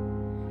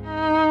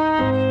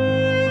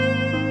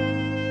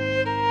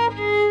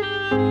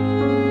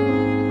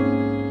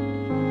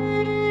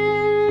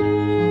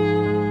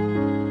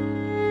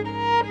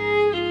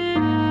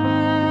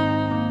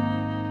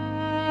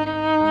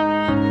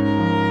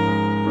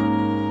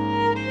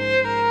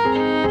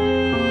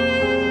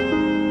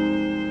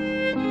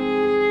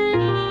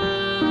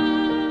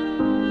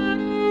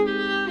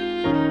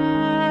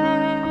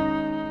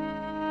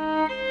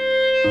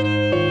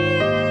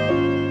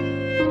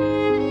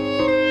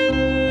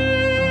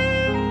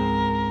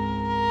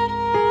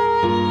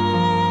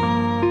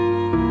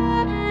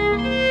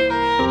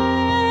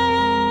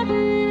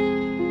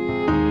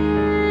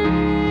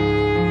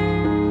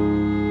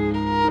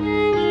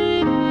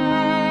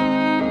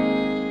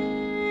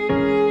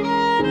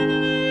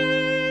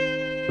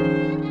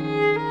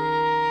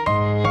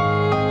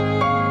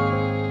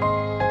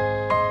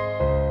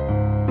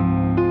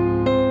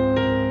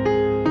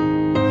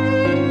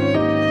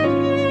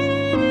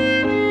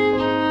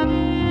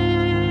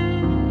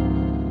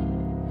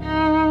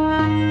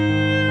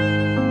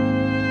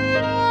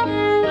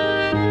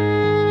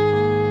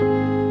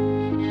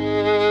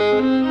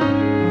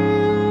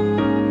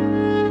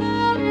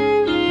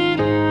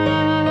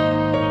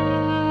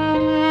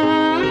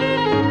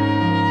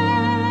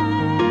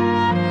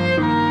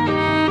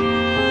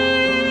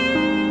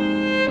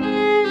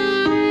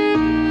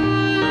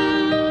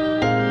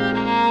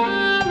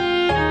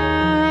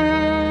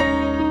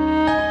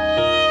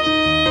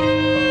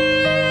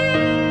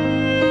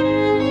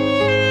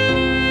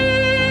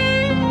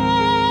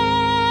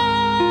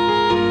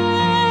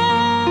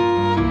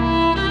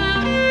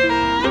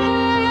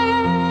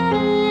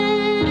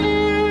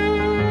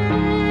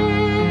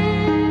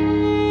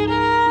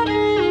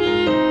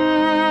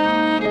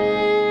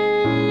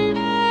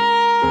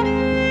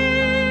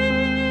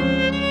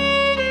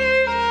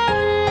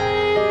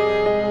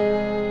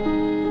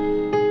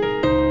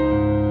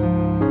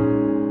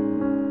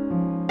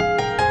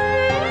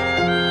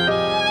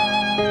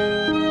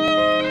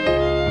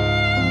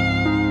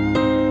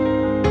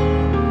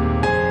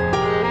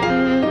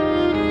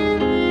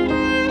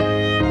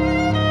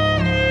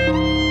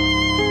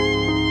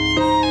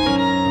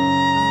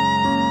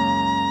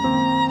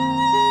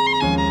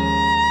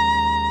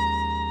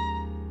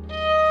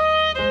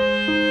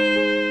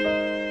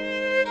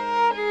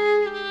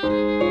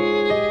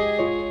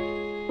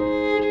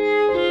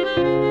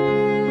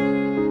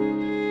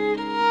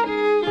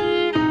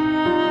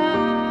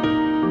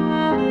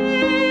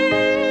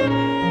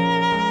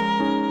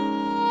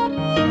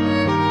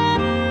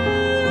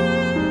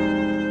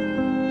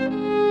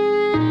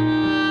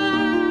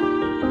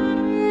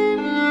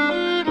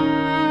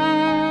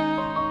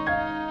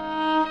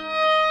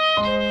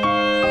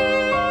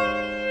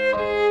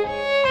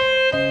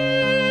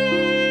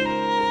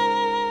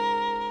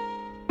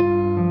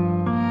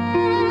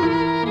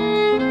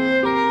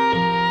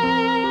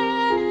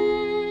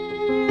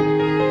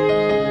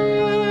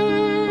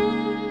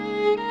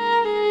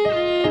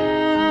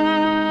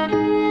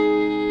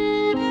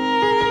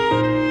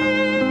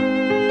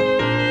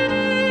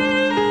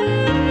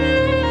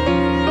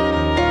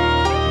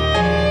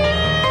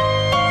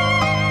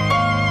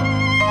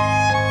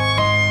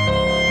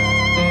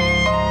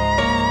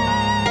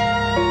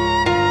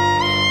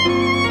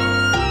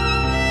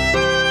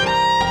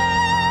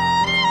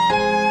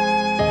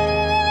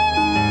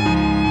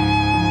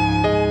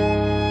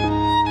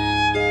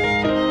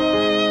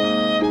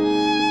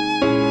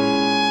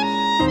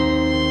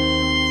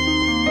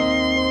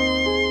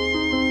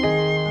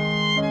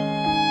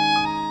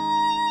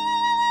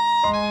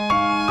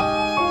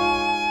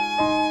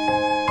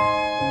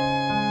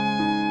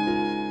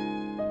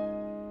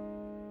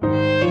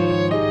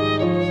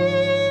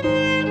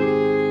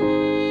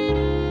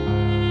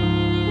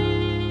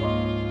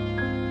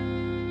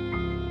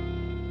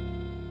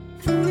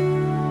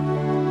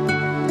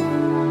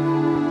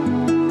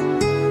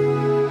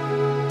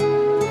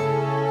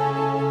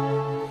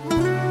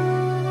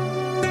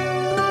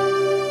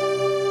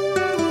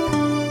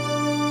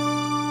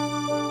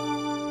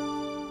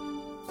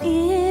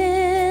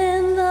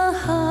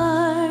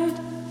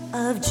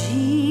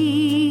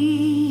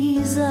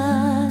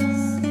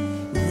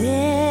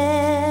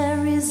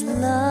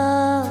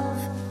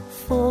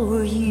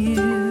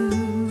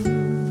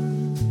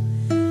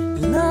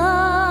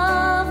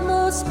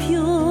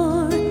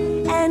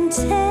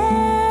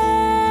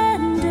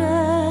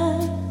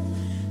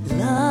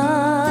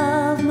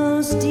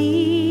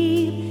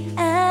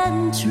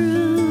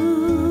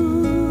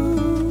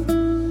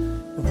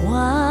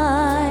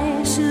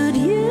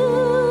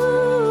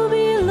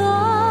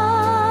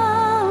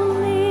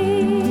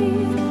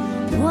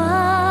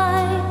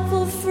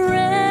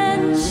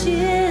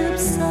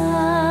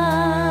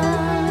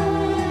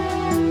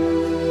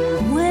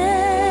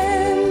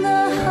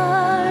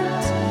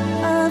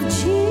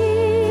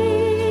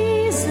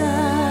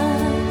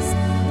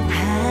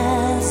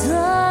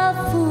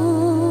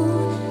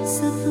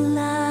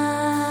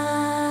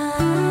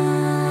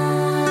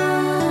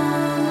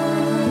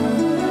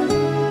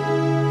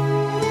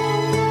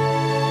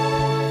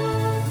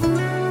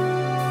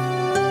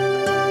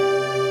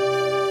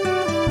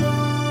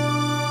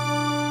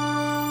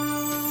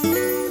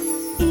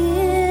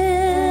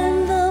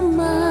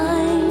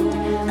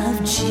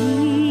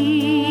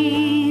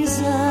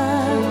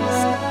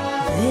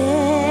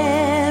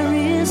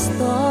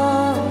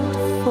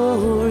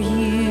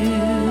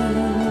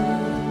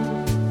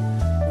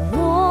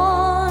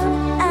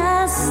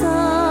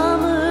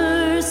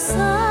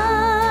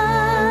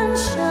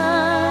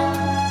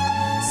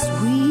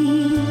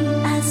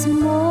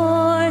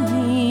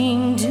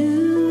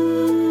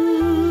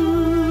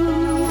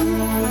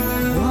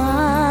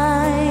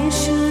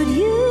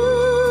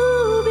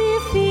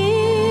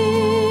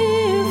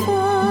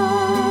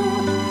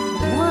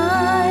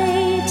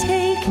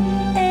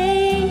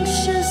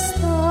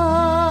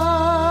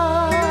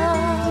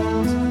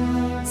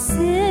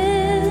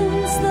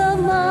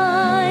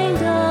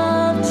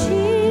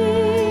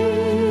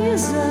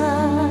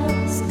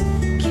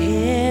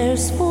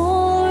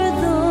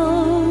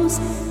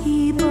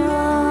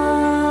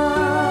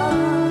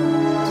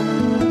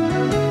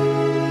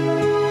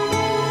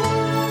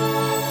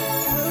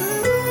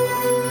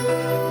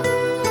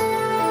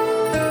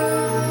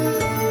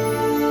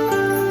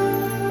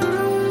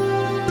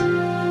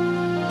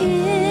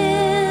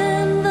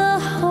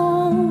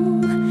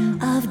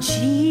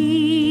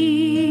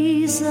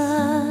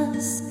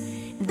 Jesus,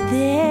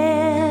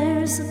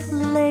 there's a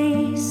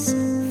place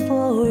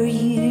for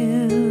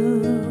you.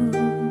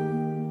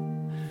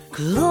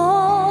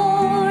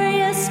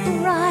 Glorious,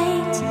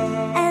 bright,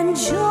 and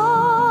joyous,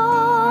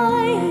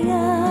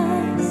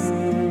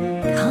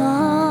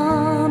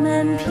 calm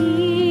and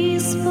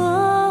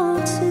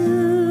peaceful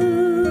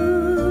too.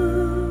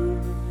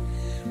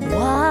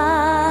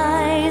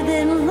 Wide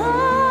and light,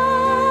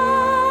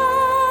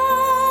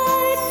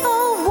 a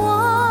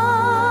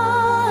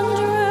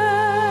wanderer,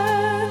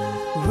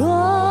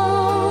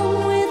 roam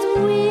with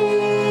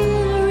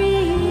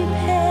weary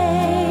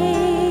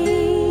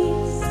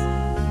pace.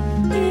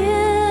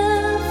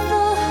 If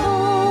the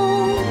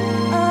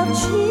home of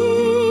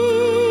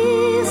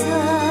Jesus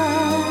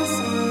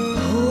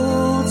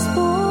holds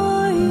for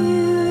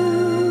you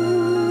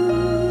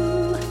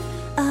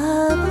a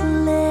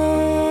place.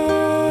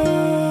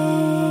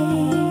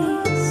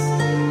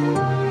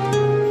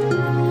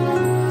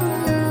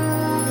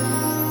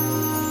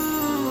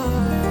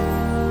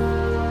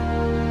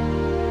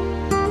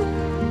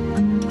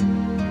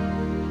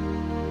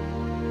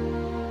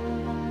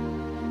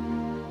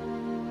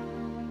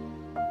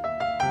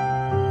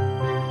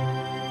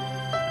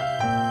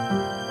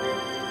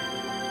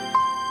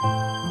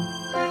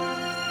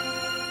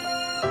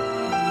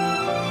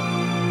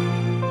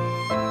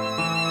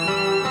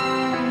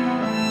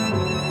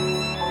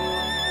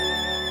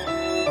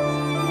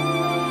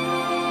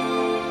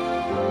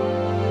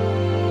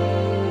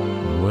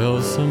 Well,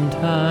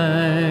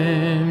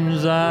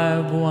 sometimes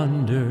I've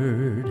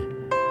wondered,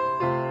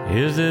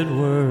 is it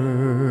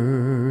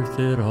worth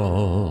it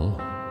all?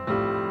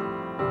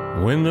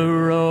 When the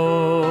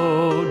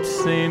road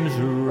seems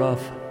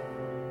rough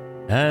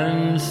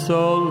and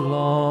so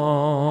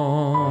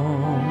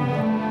long,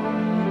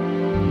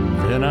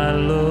 then I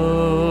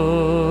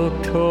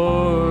look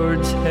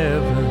towards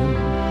heaven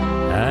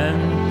and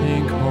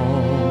think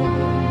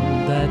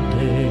on that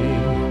day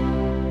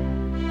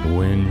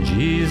when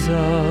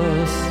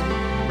Jesus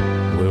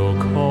will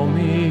call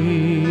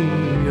me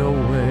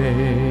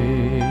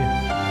away.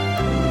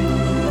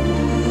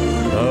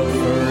 The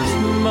first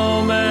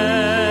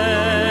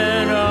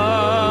moment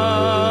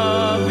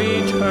of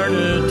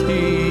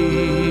eternity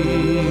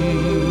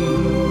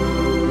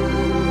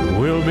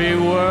will be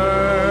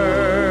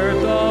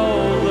worth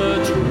all the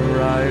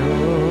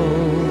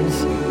trials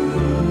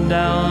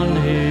down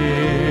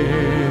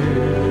here.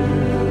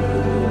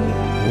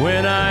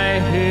 When I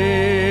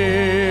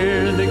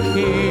hear the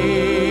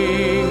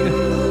King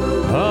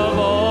of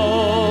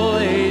all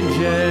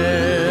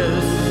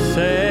ages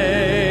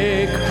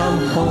say, "Come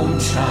home,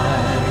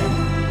 child,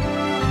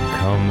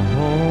 come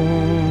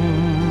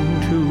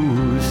home to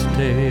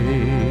stay."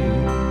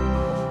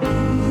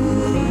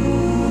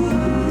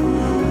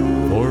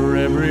 For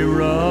every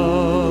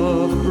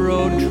rough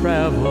road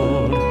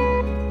traveled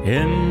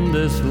in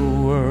this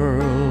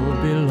world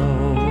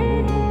below,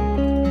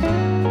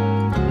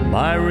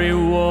 my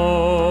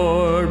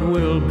reward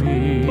will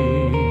be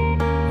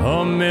a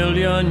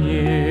million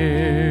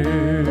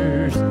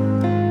years.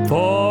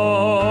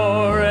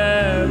 For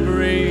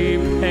every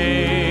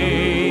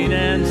pain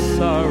and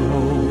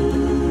sorrow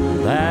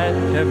that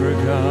ever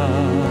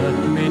got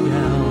me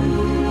down,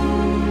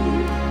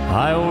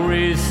 I'll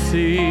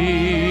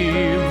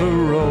receive a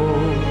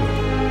robe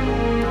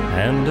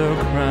and a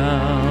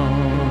crown.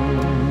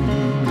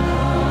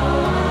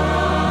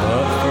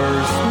 The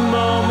first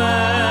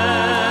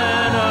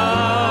moment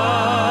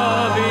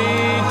of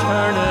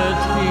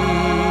eternity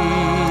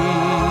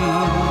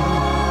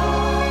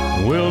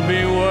will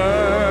be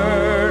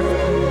worth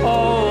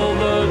all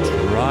the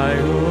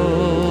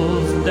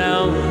trials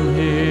down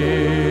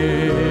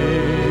here.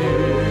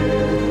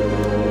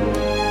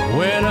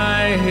 When I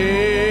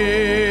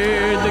hear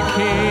the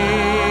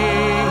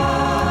King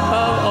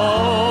of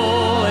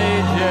all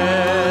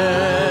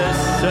ages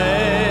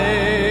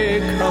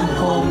say, "Come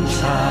home,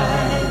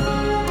 child,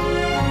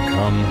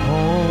 come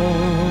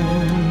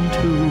home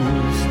to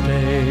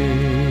stay."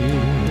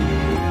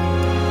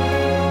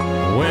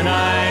 When I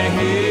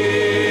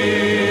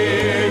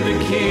hear the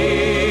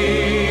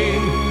King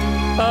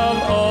of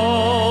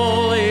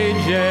all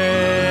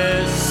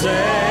ages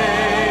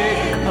say,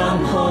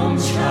 "Come home,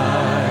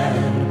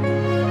 child,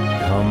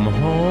 come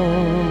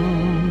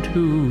home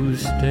to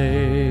stay."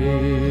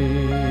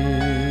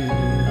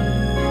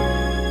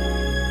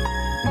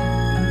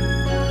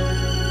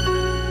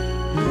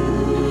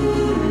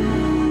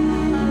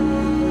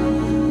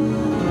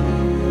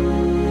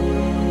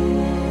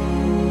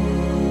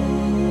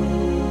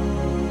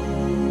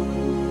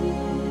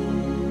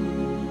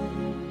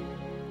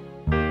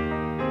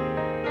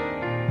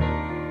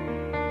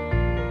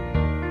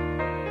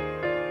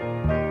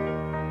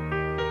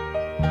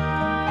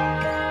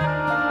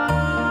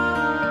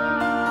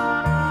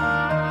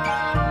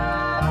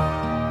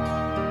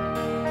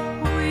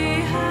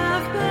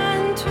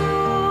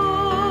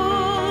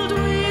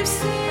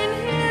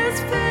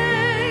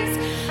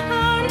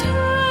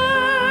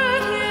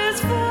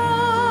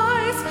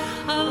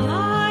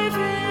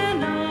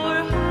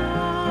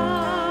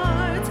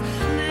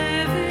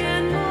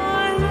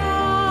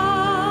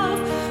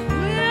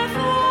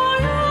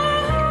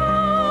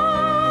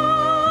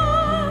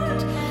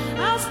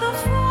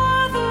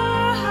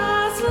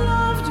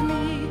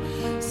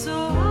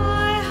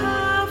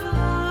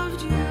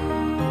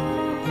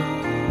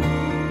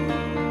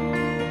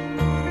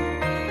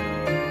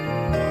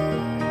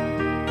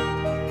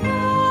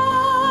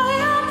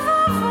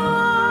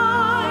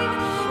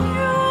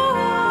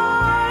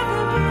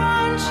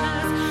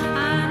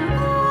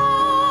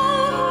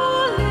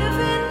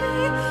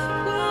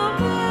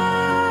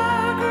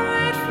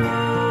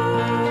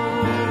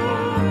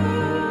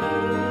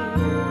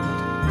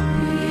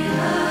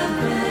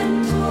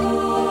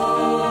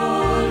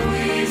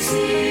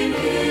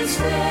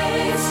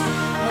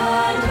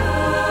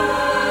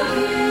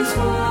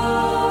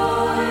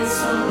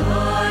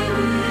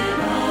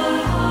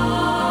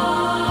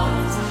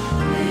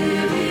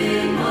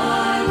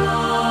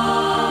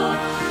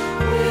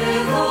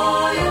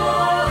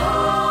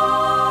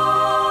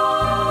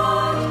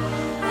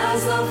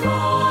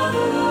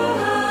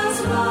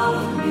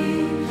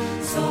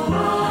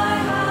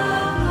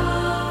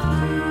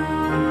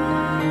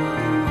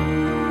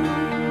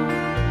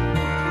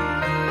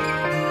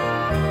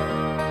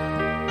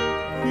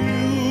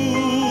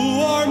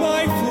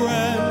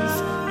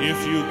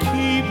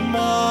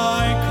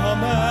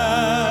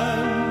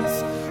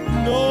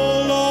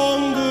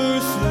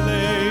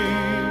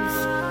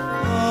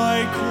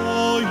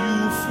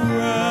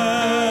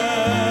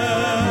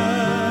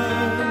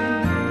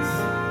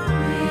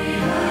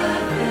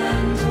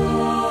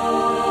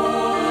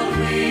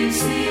 we've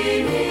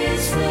seen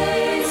his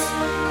face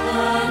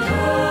and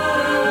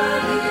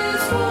heard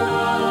his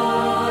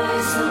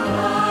voice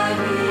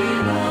alive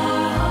in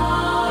our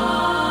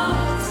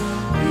hearts.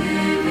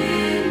 Live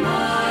in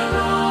my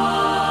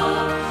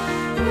love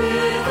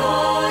with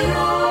all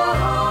your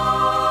heart.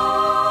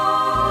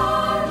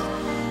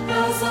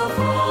 As the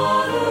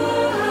Father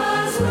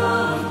has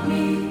loved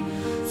me,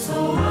 so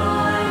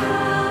I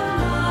have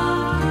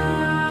loved you.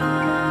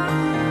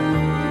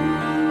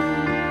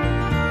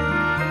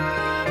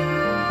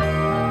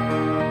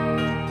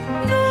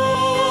 No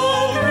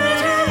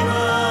greater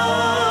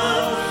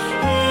love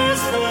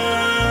is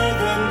there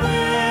than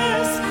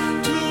this,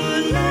 to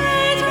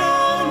lay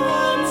down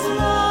one's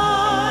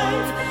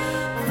life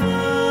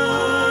for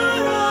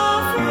a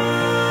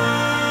friend.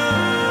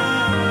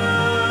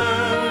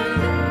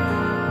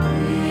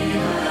 We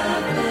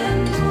have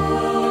been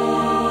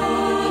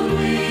told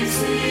we've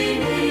seen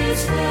his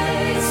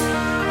face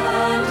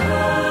and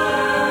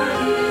heard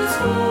his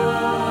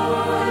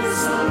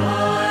voice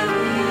alive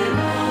in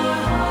our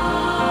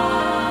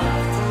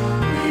hearts.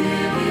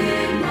 Live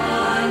in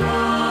my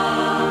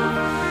love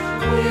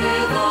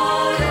with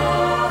all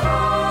your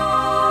heart.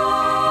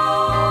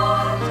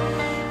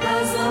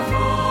 As the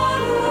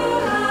Father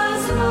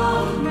has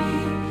loved me,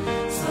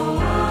 so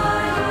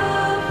I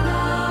have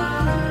loved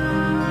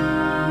you.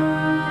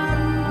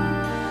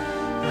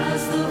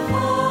 As the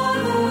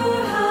Father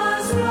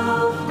has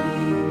loved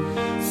me,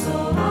 so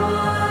I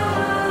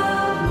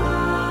have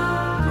loved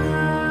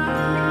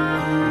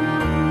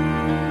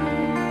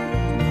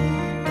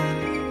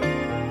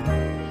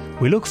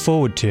you. We look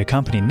forward to your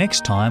company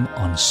next time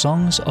on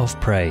Songs of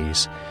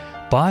Praise.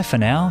 Bye for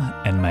now,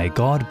 and may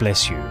God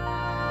bless you.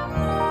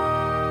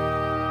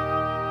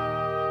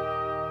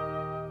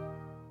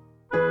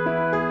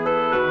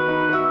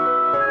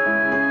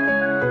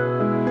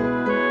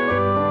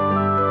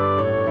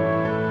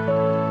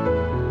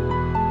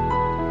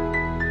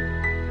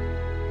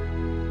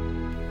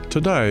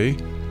 Today,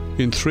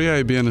 in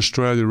 3ABN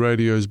Australia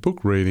Radio's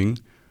book reading,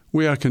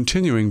 we are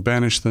continuing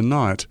Banish the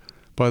Night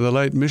by the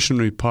late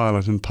missionary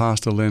pilot and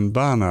pastor Len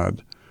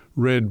Barnard,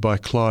 read by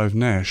Clive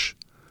Nash.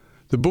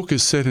 The book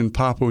is set in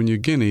Papua New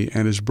Guinea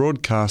and is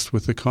broadcast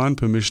with the kind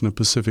permission of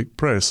Pacific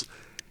Press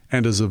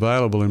and is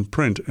available in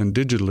print and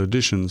digital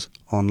editions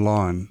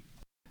online.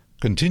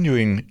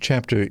 Continuing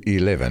Chapter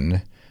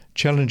 11,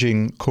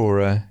 Challenging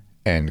Korah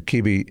and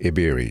Kibi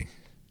Iberi.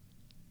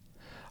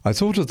 I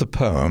thought of the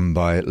poem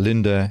by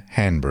Linda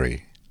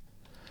Hanbury.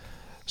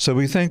 So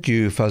we thank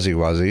you, Fuzzy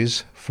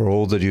Wuzzies, for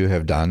all that you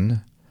have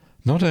done,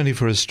 not only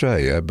for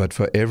Australia, but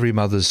for every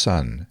mother's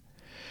son.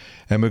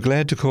 And we're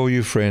glad to call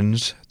you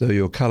friends, though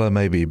your colour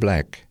may be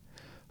black,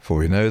 for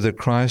we know that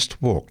Christ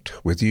walked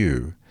with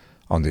you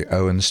on the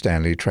Owen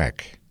Stanley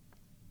track.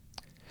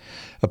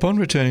 Upon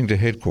returning to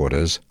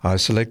headquarters, I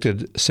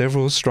selected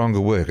several stronger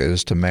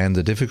workers to man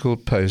the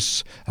difficult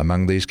posts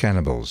among these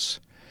cannibals.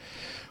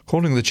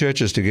 Calling the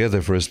churches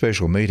together for a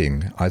special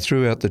meeting, I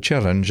threw out the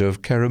challenge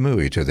of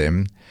Karamui to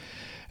them,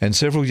 and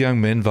several young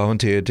men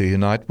volunteered to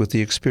unite with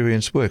the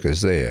experienced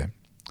workers there.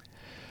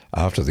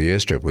 After the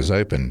airstrip was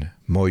opened,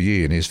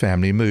 Moyi and his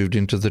family moved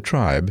into the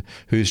tribe,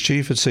 whose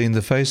chief had seen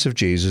the face of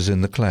Jesus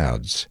in the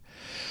clouds.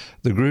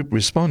 The group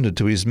responded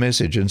to his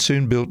message and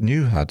soon built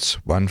new huts,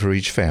 one for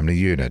each family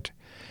unit.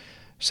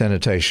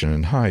 Sanitation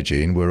and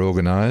hygiene were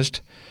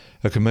organised.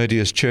 A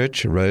commodious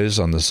church arose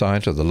on the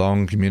site of the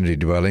long community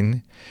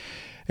dwelling,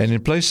 and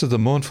in place of the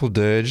mournful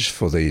dirge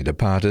for the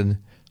departed,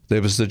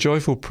 there was the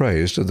joyful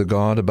praise to the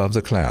God above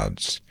the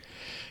clouds.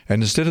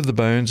 And instead of the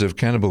bones of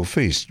cannibal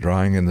feasts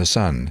drying in the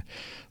sun,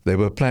 there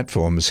were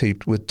platforms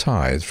heaped with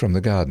tithe from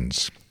the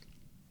gardens.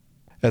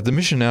 At the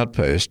mission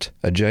outpost,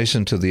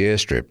 adjacent to the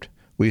airstrip,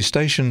 we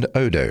stationed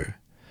Odo,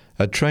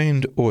 a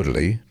trained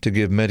orderly, to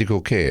give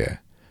medical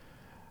care.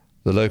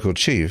 The local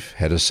chief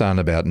had a son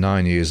about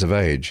 9 years of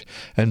age,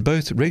 and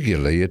both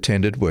regularly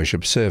attended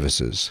worship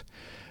services.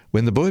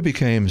 When the boy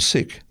became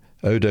sick,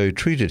 Odo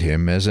treated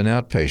him as an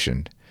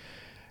outpatient,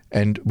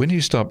 and when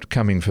he stopped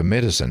coming for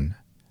medicine,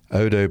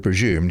 Odo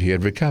presumed he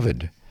had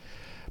recovered.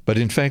 But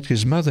in fact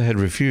his mother had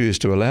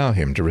refused to allow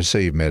him to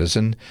receive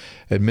medicine,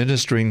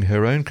 administering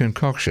her own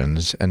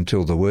concoctions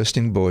until the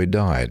worsting boy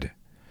died.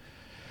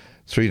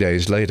 3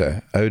 days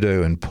later,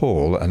 Odo and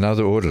Paul,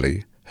 another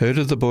orderly, heard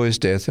of the boy's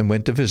death and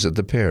went to visit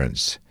the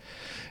parents.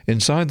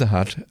 Inside the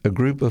hut, a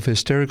group of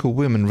hysterical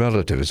women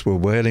relatives were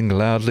wailing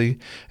loudly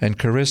and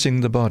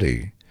caressing the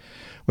body.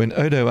 When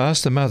Odo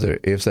asked the mother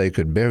if they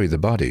could bury the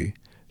body,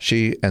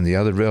 she and the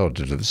other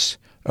relatives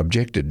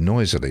objected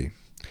noisily.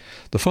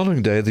 The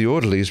following day, the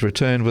orderlies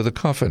returned with a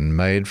coffin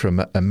made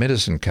from a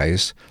medicine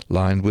case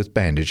lined with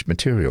bandaged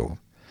material.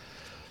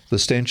 The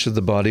stench of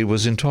the body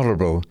was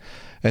intolerable,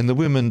 and the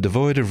women,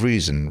 devoid of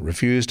reason,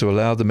 refused to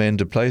allow the men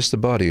to place the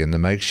body in the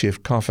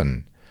makeshift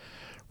coffin.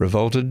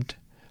 Revolted,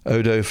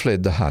 Odo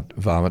fled the hut,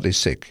 violently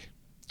sick.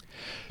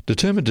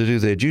 Determined to do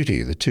their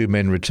duty, the two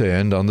men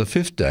returned on the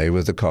 5th day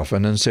with the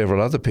coffin and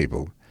several other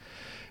people.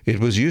 It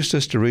was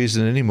useless to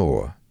reason any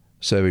more,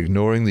 so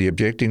ignoring the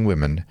objecting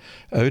women,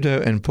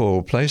 Odo and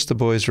Paul placed the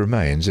boy's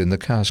remains in the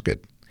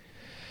casket.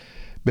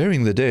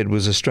 Burying the dead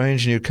was a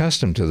strange new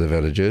custom to the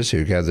villagers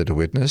who gathered to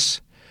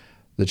witness.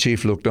 The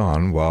chief looked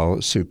on while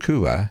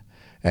Sukua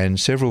and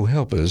several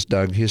helpers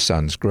dug his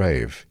son's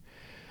grave.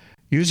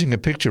 Using a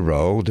picture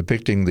roll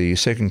depicting the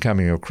second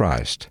coming of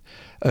Christ,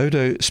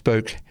 Odo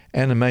spoke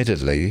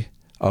animatedly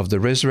of the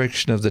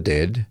resurrection of the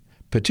dead,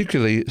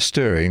 particularly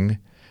stirring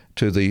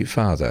to the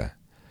father.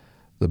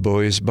 The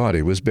boy's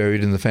body was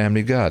buried in the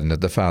family garden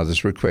at the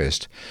father's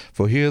request,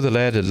 for here the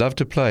lad had loved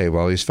to play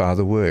while his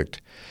father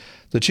worked.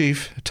 The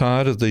chief,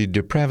 tired of the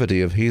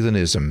depravity of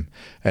heathenism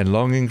and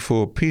longing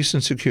for peace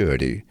and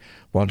security,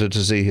 wanted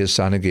to see his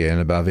son again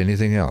above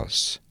anything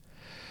else.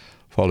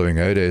 Following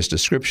Odo's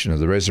description of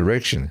the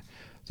resurrection,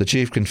 the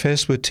chief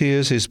confessed with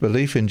tears his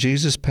belief in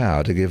Jesus'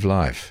 power to give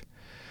life.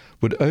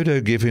 Would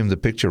Odo give him the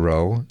picture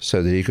roll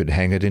so that he could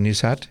hang it in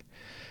his hut?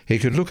 He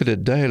could look at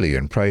it daily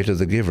and pray to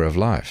the giver of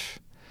life.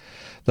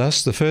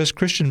 Thus the first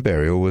Christian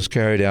burial was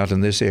carried out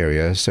in this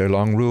area so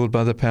long ruled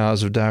by the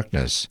powers of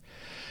darkness.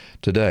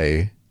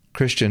 Today,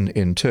 Christian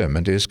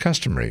interment is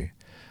customary.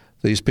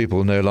 These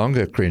people no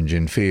longer cringe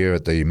in fear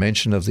at the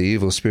mention of the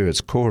evil spirits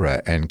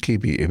Kora and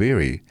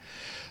Kibi-Ibiri.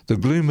 The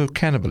gloom of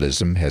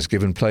cannibalism has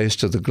given place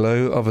to the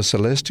glow of a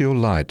celestial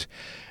light,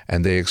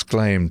 and they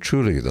exclaim,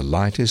 "Truly the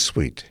light is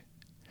sweet."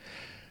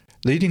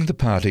 Leading the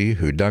party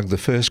who dug the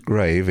first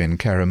grave in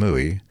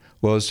Karamui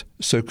was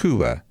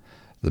Sokua,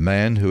 the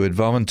man who had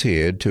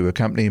volunteered to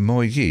accompany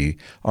Moyi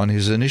on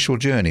his initial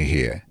journey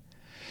here.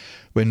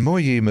 When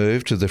Moyi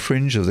moved to the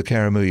fringe of the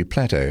Karamui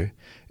Plateau,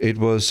 it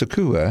was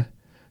Sokua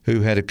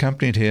who had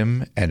accompanied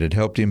him and had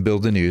helped him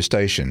build the new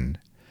station.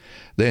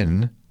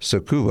 Then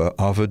Sokua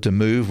offered to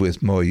move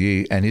with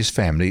Moyi and his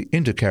family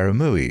into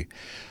Karamui,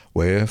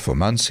 where for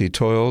months he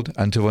toiled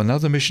until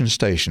another mission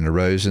station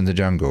arose in the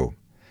jungle.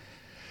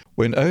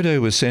 When Odo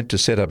was sent to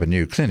set up a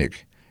new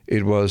clinic,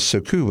 it was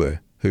Sokua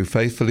who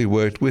faithfully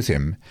worked with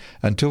him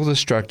until the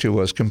structure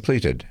was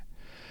completed.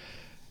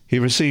 He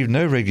received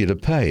no regular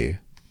pay,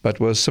 but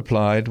was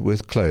supplied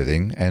with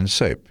clothing and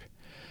soap.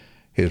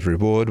 His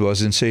reward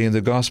was in seeing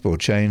the gospel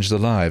change the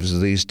lives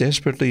of these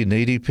desperately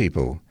needy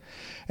people,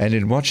 and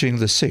in watching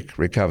the sick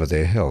recover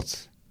their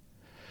health.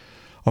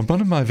 On one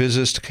of my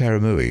visits to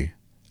Karamui,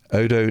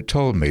 Odo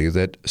told me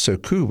that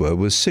Sokua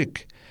was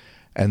sick,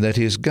 and that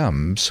his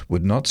gums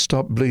would not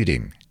stop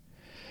bleeding.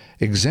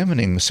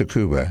 Examining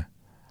Sokua,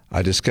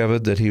 I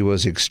discovered that he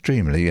was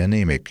extremely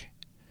anemic.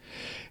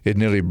 It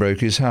nearly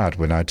broke his heart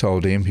when I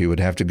told him he would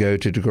have to go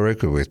to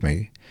Togoroku with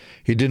me.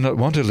 He did not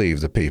want to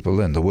leave the people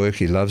and the work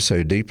he loved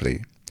so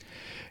deeply.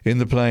 In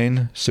the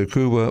plain,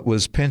 Sokua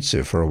was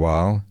pensive for a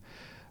while.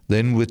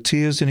 Then, with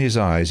tears in his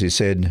eyes, he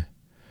said,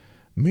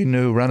 "Me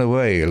no run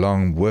away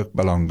along work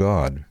along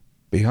God.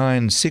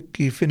 Behind sick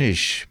he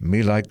finish,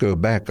 me like go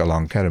back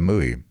along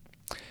Karamui.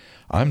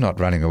 I'm not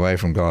running away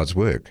from God's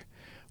work.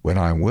 When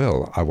I'm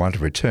well, I want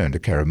to return to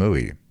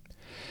Karamui."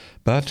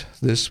 But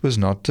this was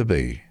not to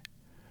be.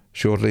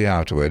 Shortly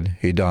afterward,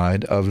 he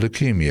died of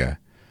leukemia,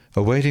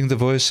 awaiting the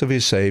voice of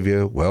his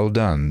Saviour, "Well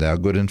done, thou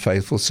good and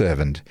faithful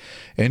servant.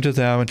 Enter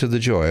thou into the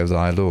joy of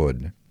thy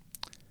Lord."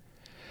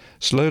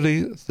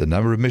 Slowly, the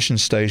number of mission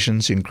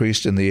stations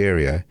increased in the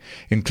area,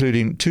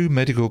 including 2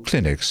 medical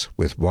clinics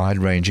with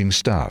wide-ranging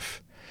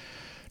staff.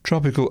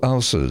 Tropical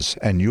ulcers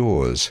and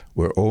yaws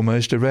were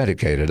almost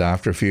eradicated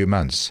after a few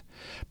months,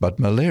 but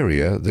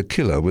malaria, the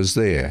killer, was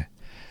there,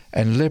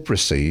 and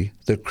leprosy,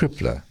 the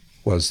crippler,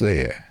 was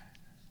there.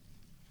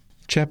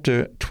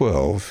 Chapter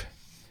 12.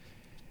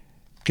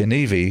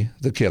 Kenivi,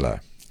 the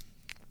killer.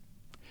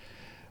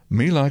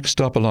 "Me like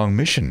stop along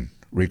mission,"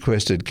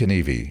 requested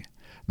Kenivi,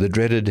 the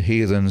dreaded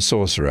heathen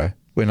sorcerer,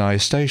 when I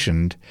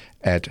stationed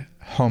at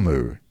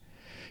Homu.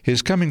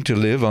 His coming to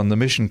live on the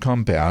mission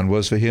compound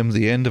was for him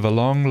the end of a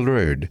long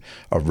road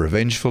of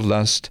revengeful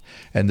lust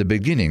and the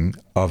beginning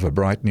of a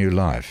bright new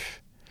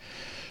life.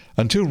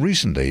 Until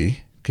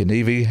recently,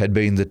 Kenivi had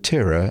been the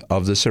terror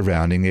of the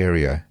surrounding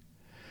area.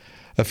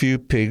 A few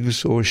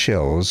pigs or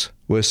shells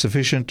were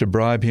sufficient to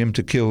bribe him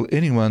to kill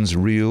anyone's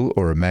real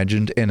or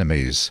imagined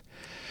enemies.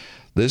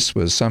 This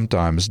was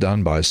sometimes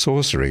done by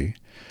sorcery,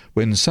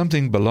 when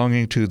something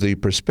belonging to the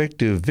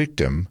prospective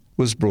victim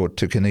was brought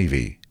to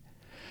Kenivi.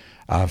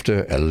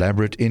 After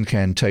elaborate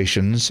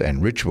incantations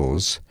and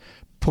rituals,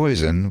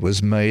 poison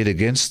was made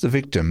against the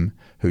victim,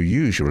 who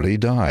usually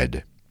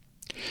died.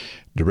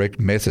 Direct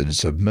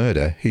methods of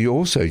murder he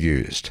also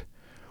used.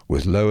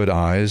 With lowered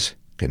eyes,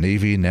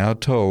 Kenivi now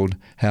told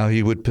how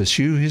he would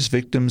pursue his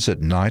victims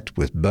at night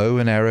with bow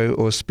and arrow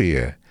or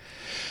spear.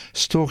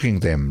 Stalking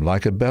them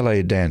like a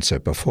ballet dancer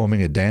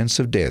performing a dance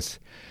of death,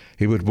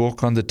 he would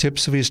walk on the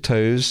tips of his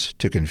toes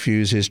to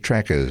confuse his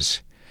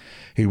trackers.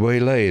 He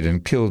waylaid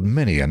and killed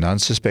many an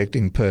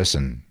unsuspecting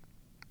person.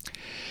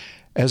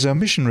 As our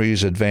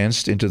missionaries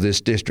advanced into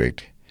this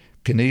district,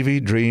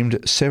 Kenivi dreamed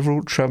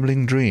several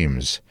troubling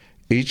dreams,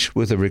 each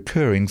with a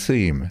recurring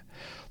theme.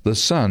 The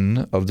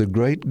Son of the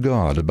great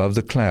God above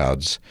the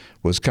clouds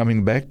was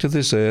coming back to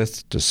this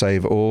earth to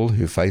save all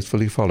who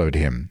faithfully followed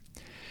him.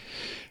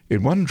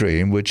 In one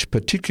dream, which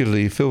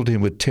particularly filled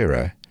him with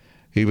terror,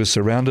 he was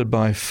surrounded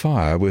by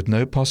fire with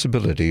no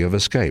possibility of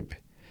escape.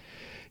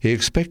 He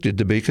expected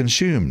to be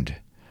consumed,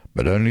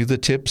 but only the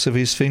tips of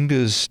his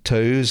fingers,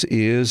 toes,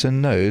 ears,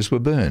 and nose were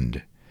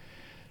burned.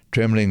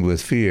 Trembling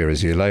with fear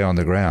as he lay on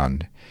the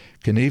ground,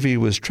 Kenevi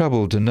was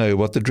troubled to know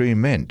what the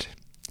dream meant.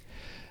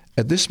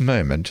 At this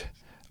moment,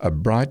 a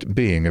bright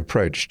being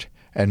approached,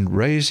 and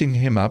raising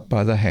him up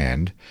by the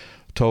hand,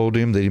 told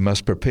him that he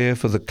must prepare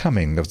for the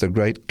coming of the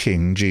great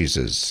King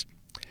Jesus.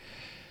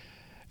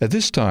 At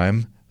this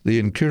time, the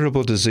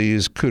incurable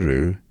disease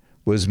Kuru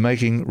was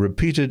making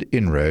repeated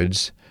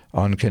inroads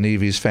on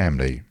Kenevi's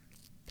family.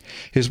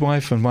 His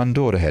wife and one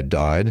daughter had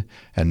died,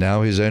 and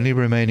now his only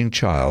remaining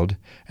child,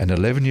 an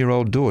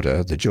 11-year-old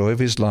daughter, the joy of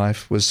his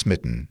life, was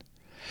smitten.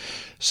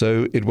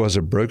 So it was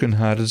a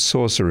broken-hearted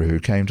sorcerer who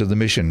came to the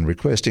mission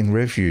requesting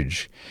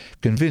refuge,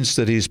 convinced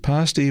that his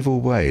past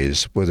evil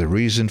ways were the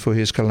reason for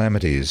his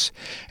calamities,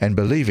 and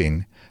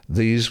believing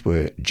these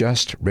were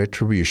just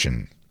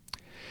retribution.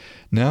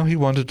 Now he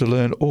wanted to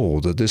learn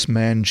all that this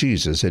man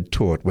Jesus had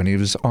taught when he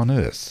was on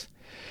earth.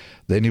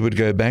 Then he would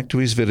go back to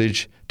his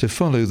village to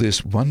follow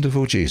this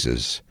wonderful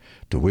Jesus,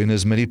 to win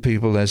as many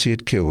people as he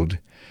had killed,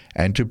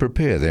 and to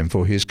prepare them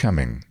for his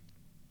coming.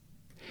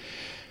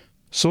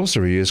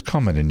 Sorcery is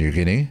common in New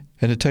Guinea,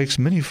 and it takes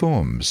many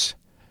forms.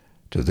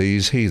 To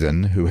these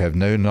heathen who have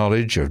no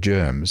knowledge of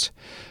germs,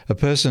 a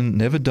person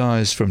never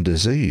dies from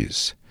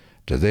disease.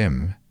 To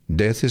them,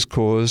 death is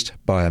caused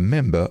by a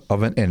member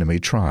of an enemy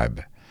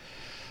tribe.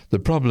 The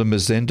problem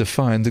is then to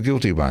find the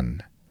guilty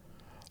one.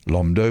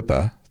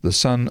 Lomdopa, the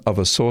son of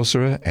a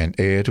sorcerer and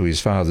heir to his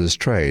father's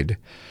trade,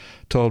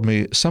 told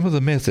me some of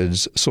the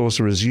methods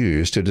sorcerers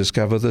use to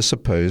discover the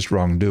supposed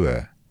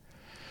wrongdoer.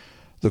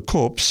 The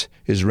corpse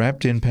is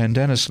wrapped in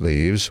pandanus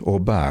leaves or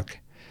bark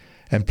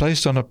and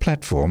placed on a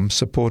platform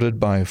supported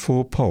by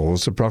 4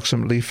 poles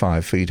approximately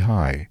 5 feet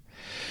high.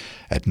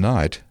 At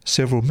night,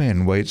 several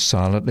men wait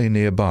silently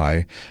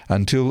nearby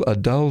until a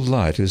dull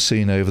light is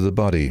seen over the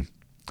body.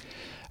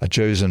 A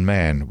chosen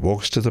man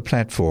walks to the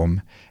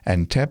platform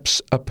and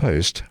taps a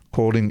post,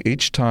 calling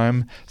each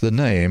time the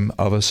name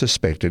of a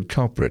suspected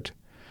culprit.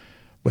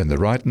 When the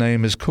right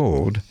name is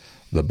called,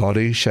 the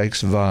body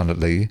shakes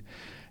violently,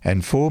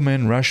 and 4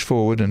 men rush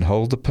forward and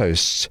hold the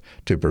posts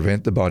to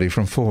prevent the body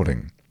from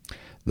falling.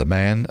 The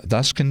man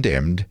thus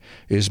condemned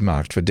is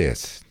marked for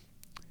death.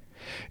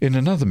 In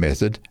another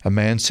method, a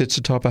man sits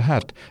atop a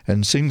hut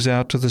and sings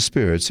out to the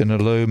spirits in a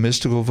low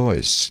mystical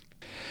voice.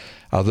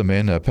 Other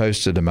men are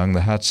posted among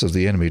the huts of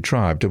the enemy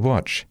tribe to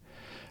watch.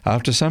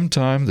 After some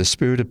time, the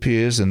spirit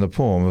appears in the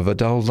form of a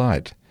dull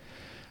light.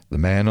 The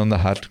man on the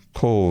hut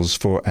calls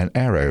for an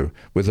arrow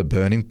with a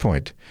burning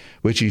point,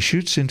 which he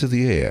shoots into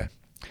the air.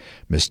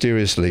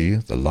 Mysteriously,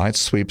 the light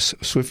sweeps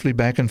swiftly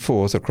back and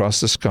forth across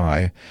the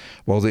sky,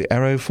 while the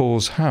arrow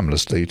falls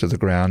harmlessly to the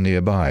ground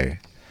nearby.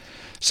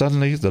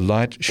 Suddenly, the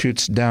light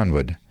shoots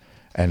downward,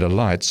 and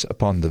alights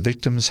upon the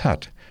victim's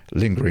hut,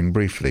 lingering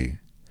briefly.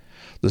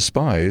 The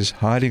spies,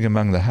 hiding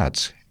among the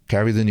huts,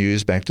 carry the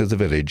news back to the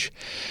village,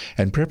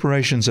 and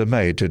preparations are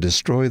made to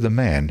destroy the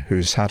man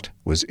whose hut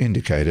was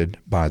indicated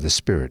by the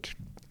spirit.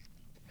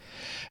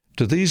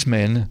 To these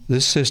men,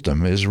 this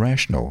system is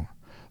rational.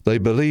 They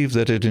believe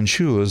that it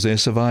ensures their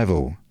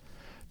survival.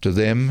 To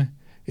them,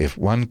 if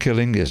one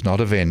killing is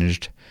not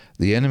avenged,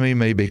 the enemy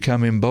may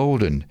become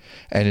emboldened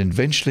and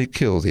eventually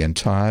kill the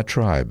entire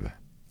tribe.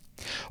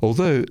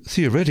 Although,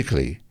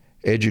 theoretically,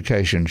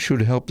 education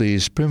should help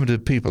these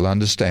primitive people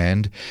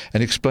understand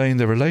and explain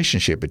the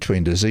relationship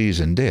between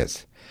disease and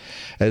death,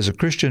 as a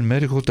Christian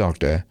medical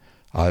doctor,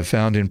 I have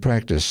found in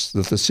practice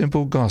that the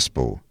simple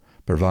gospel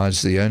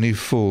provides the only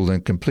full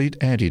and complete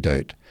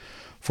antidote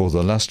for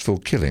the lustful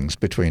killings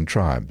between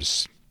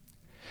tribes.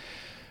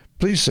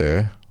 "Please,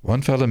 sir,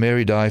 one fellow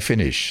Mary die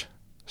finish.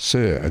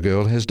 Sir, a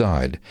girl has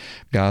died,"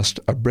 gasped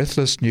a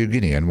breathless New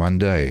Guinean one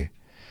day.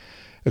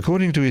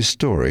 According to his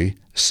story,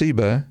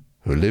 Seba,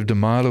 who lived a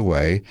mile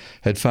away,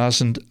 had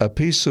fastened a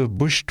piece of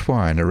bush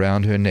twine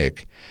around her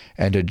neck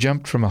and had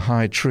jumped from a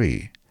high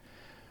tree.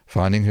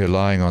 Finding her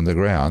lying on the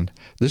ground,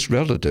 this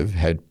relative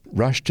had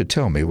rushed to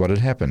tell me what had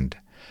happened.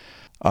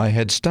 I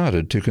had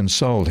started to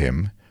console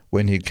him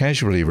when he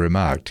casually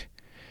remarked,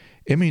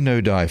 "Emmy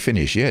no die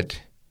finish yet.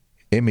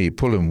 Emmy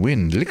pull him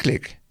wind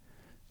lick.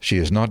 She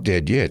is not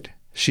dead yet.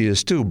 She is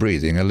still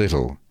breathing a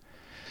little."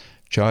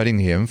 Chiding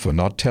him for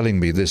not telling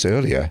me this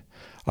earlier,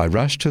 I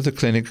rushed to the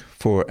clinic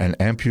for an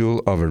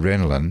ampule of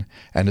adrenaline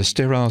and a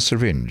sterile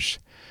syringe.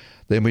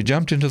 Then we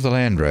jumped into the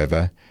Land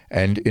Rover,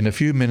 and in a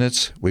few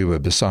minutes we were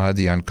beside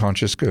the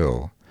unconscious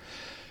girl.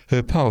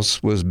 Her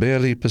pulse was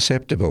barely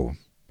perceptible.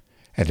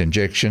 An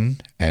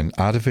injection and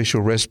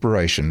artificial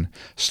respiration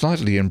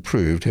slightly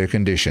improved her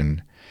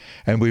condition,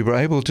 and we were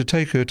able to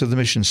take her to the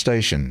mission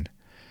station.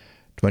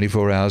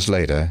 24 hours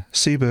later,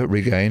 Seba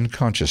regained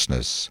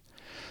consciousness.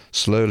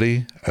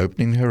 Slowly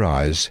opening her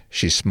eyes,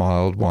 she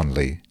smiled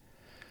wanly.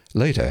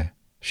 Later,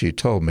 she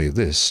told me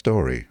this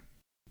story.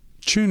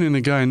 Tune in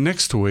again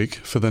next week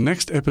for the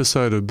next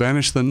episode of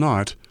Banish the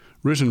Night,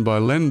 written by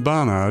Len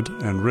Barnard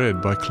and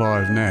read by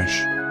Clive Nash.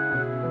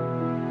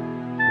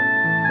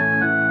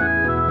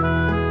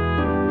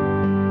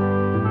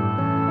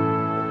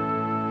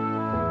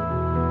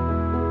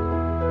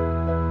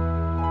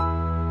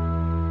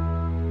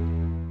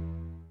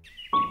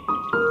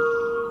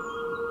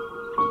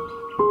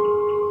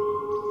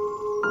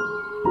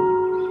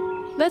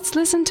 let's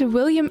listen to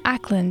William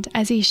Ackland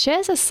as he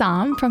shares a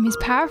psalm from his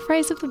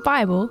paraphrase of the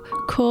Bible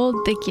called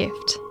The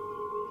Gift.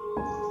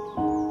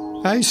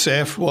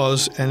 Asaph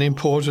was an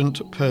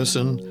important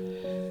person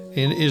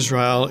in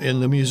Israel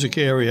in the music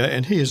area,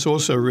 and he has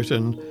also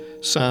written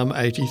Psalm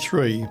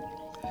 83,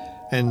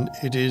 and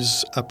it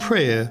is a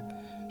prayer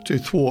to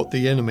thwart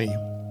the enemy.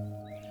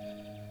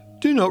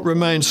 Do not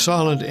remain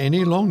silent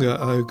any longer,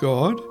 O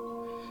God.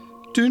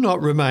 Do not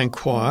remain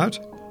quiet,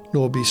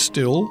 nor be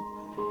still.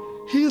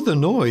 Hear the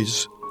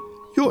noise.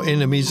 Your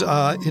enemies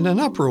are in an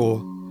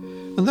uproar,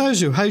 and those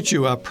who hate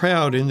you are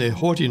proud in their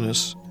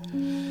haughtiness.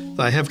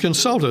 They have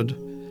consulted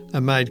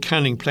and made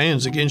cunning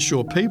plans against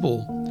your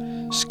people,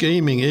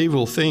 scheming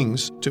evil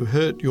things to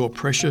hurt your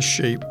precious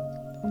sheep.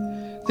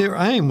 Their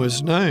aim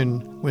was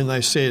known when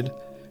they said,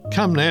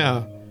 "Come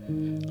now,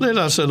 let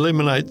us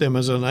eliminate them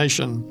as a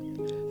nation,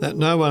 that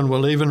no one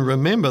will even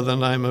remember the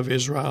name of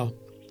Israel."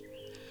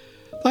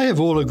 They have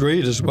all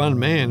agreed as one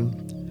man.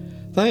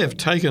 They have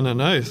taken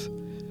an oath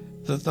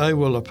that they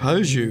will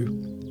oppose you.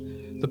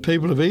 The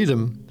people of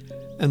Edom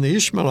and the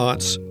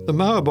Ishmaelites, the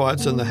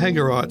Moabites and the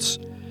Hagarites,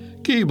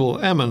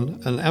 Gebal, Ammon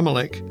and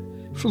Amalek,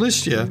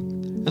 Philistia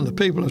and the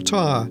people of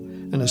Tyre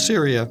and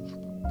Assyria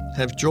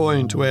have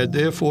joined to add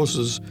their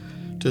forces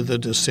to the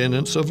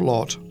descendants of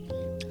Lot.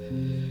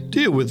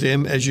 Deal with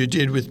them as you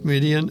did with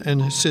Midian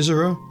and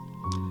Sisera,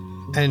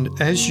 and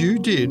as you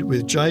did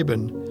with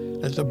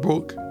Jabin at the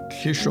brook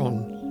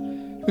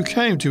Kishon, who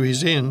came to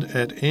his end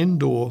at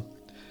Endor,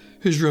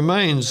 whose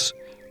remains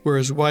were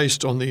as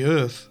waste on the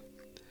earth.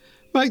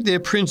 Make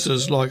their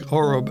princes like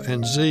Oreb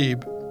and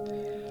Zeb,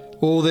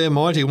 all their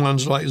mighty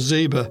ones like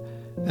Zebah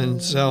and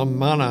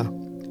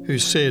Zalmunna, who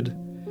said,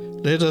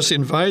 "Let us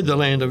invade the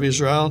land of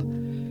Israel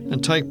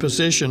and take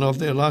possession of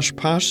their lush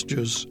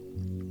pastures."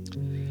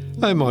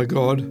 O my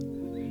God,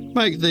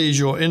 make these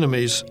your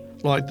enemies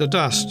like the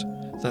dust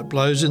that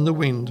blows in the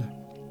wind,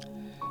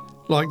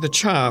 like the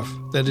chaff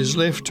that is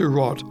left to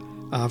rot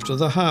after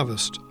the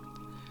harvest.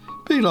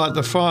 Be like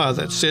the fire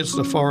that sets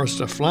the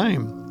forest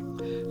aflame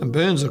and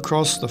burns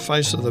across the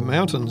face of the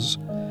mountains,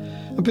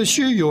 and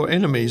pursue your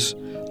enemies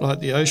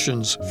like the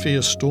ocean's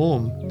fierce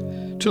storm,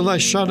 till they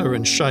shudder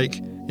and shake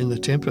in the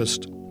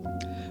tempest.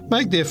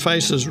 Make their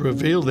faces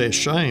reveal their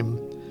shame,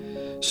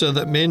 so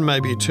that men may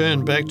be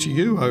turned back to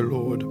you, O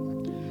Lord.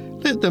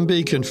 Let them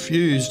be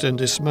confused and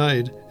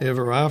dismayed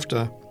ever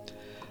after.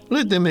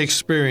 Let them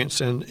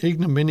experience an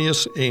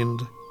ignominious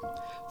end.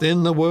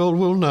 Then the world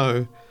will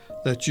know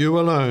that you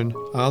alone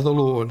are the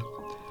Lord,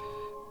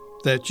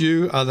 that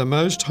you are the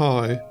Most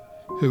High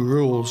who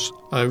rules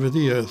over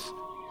the earth.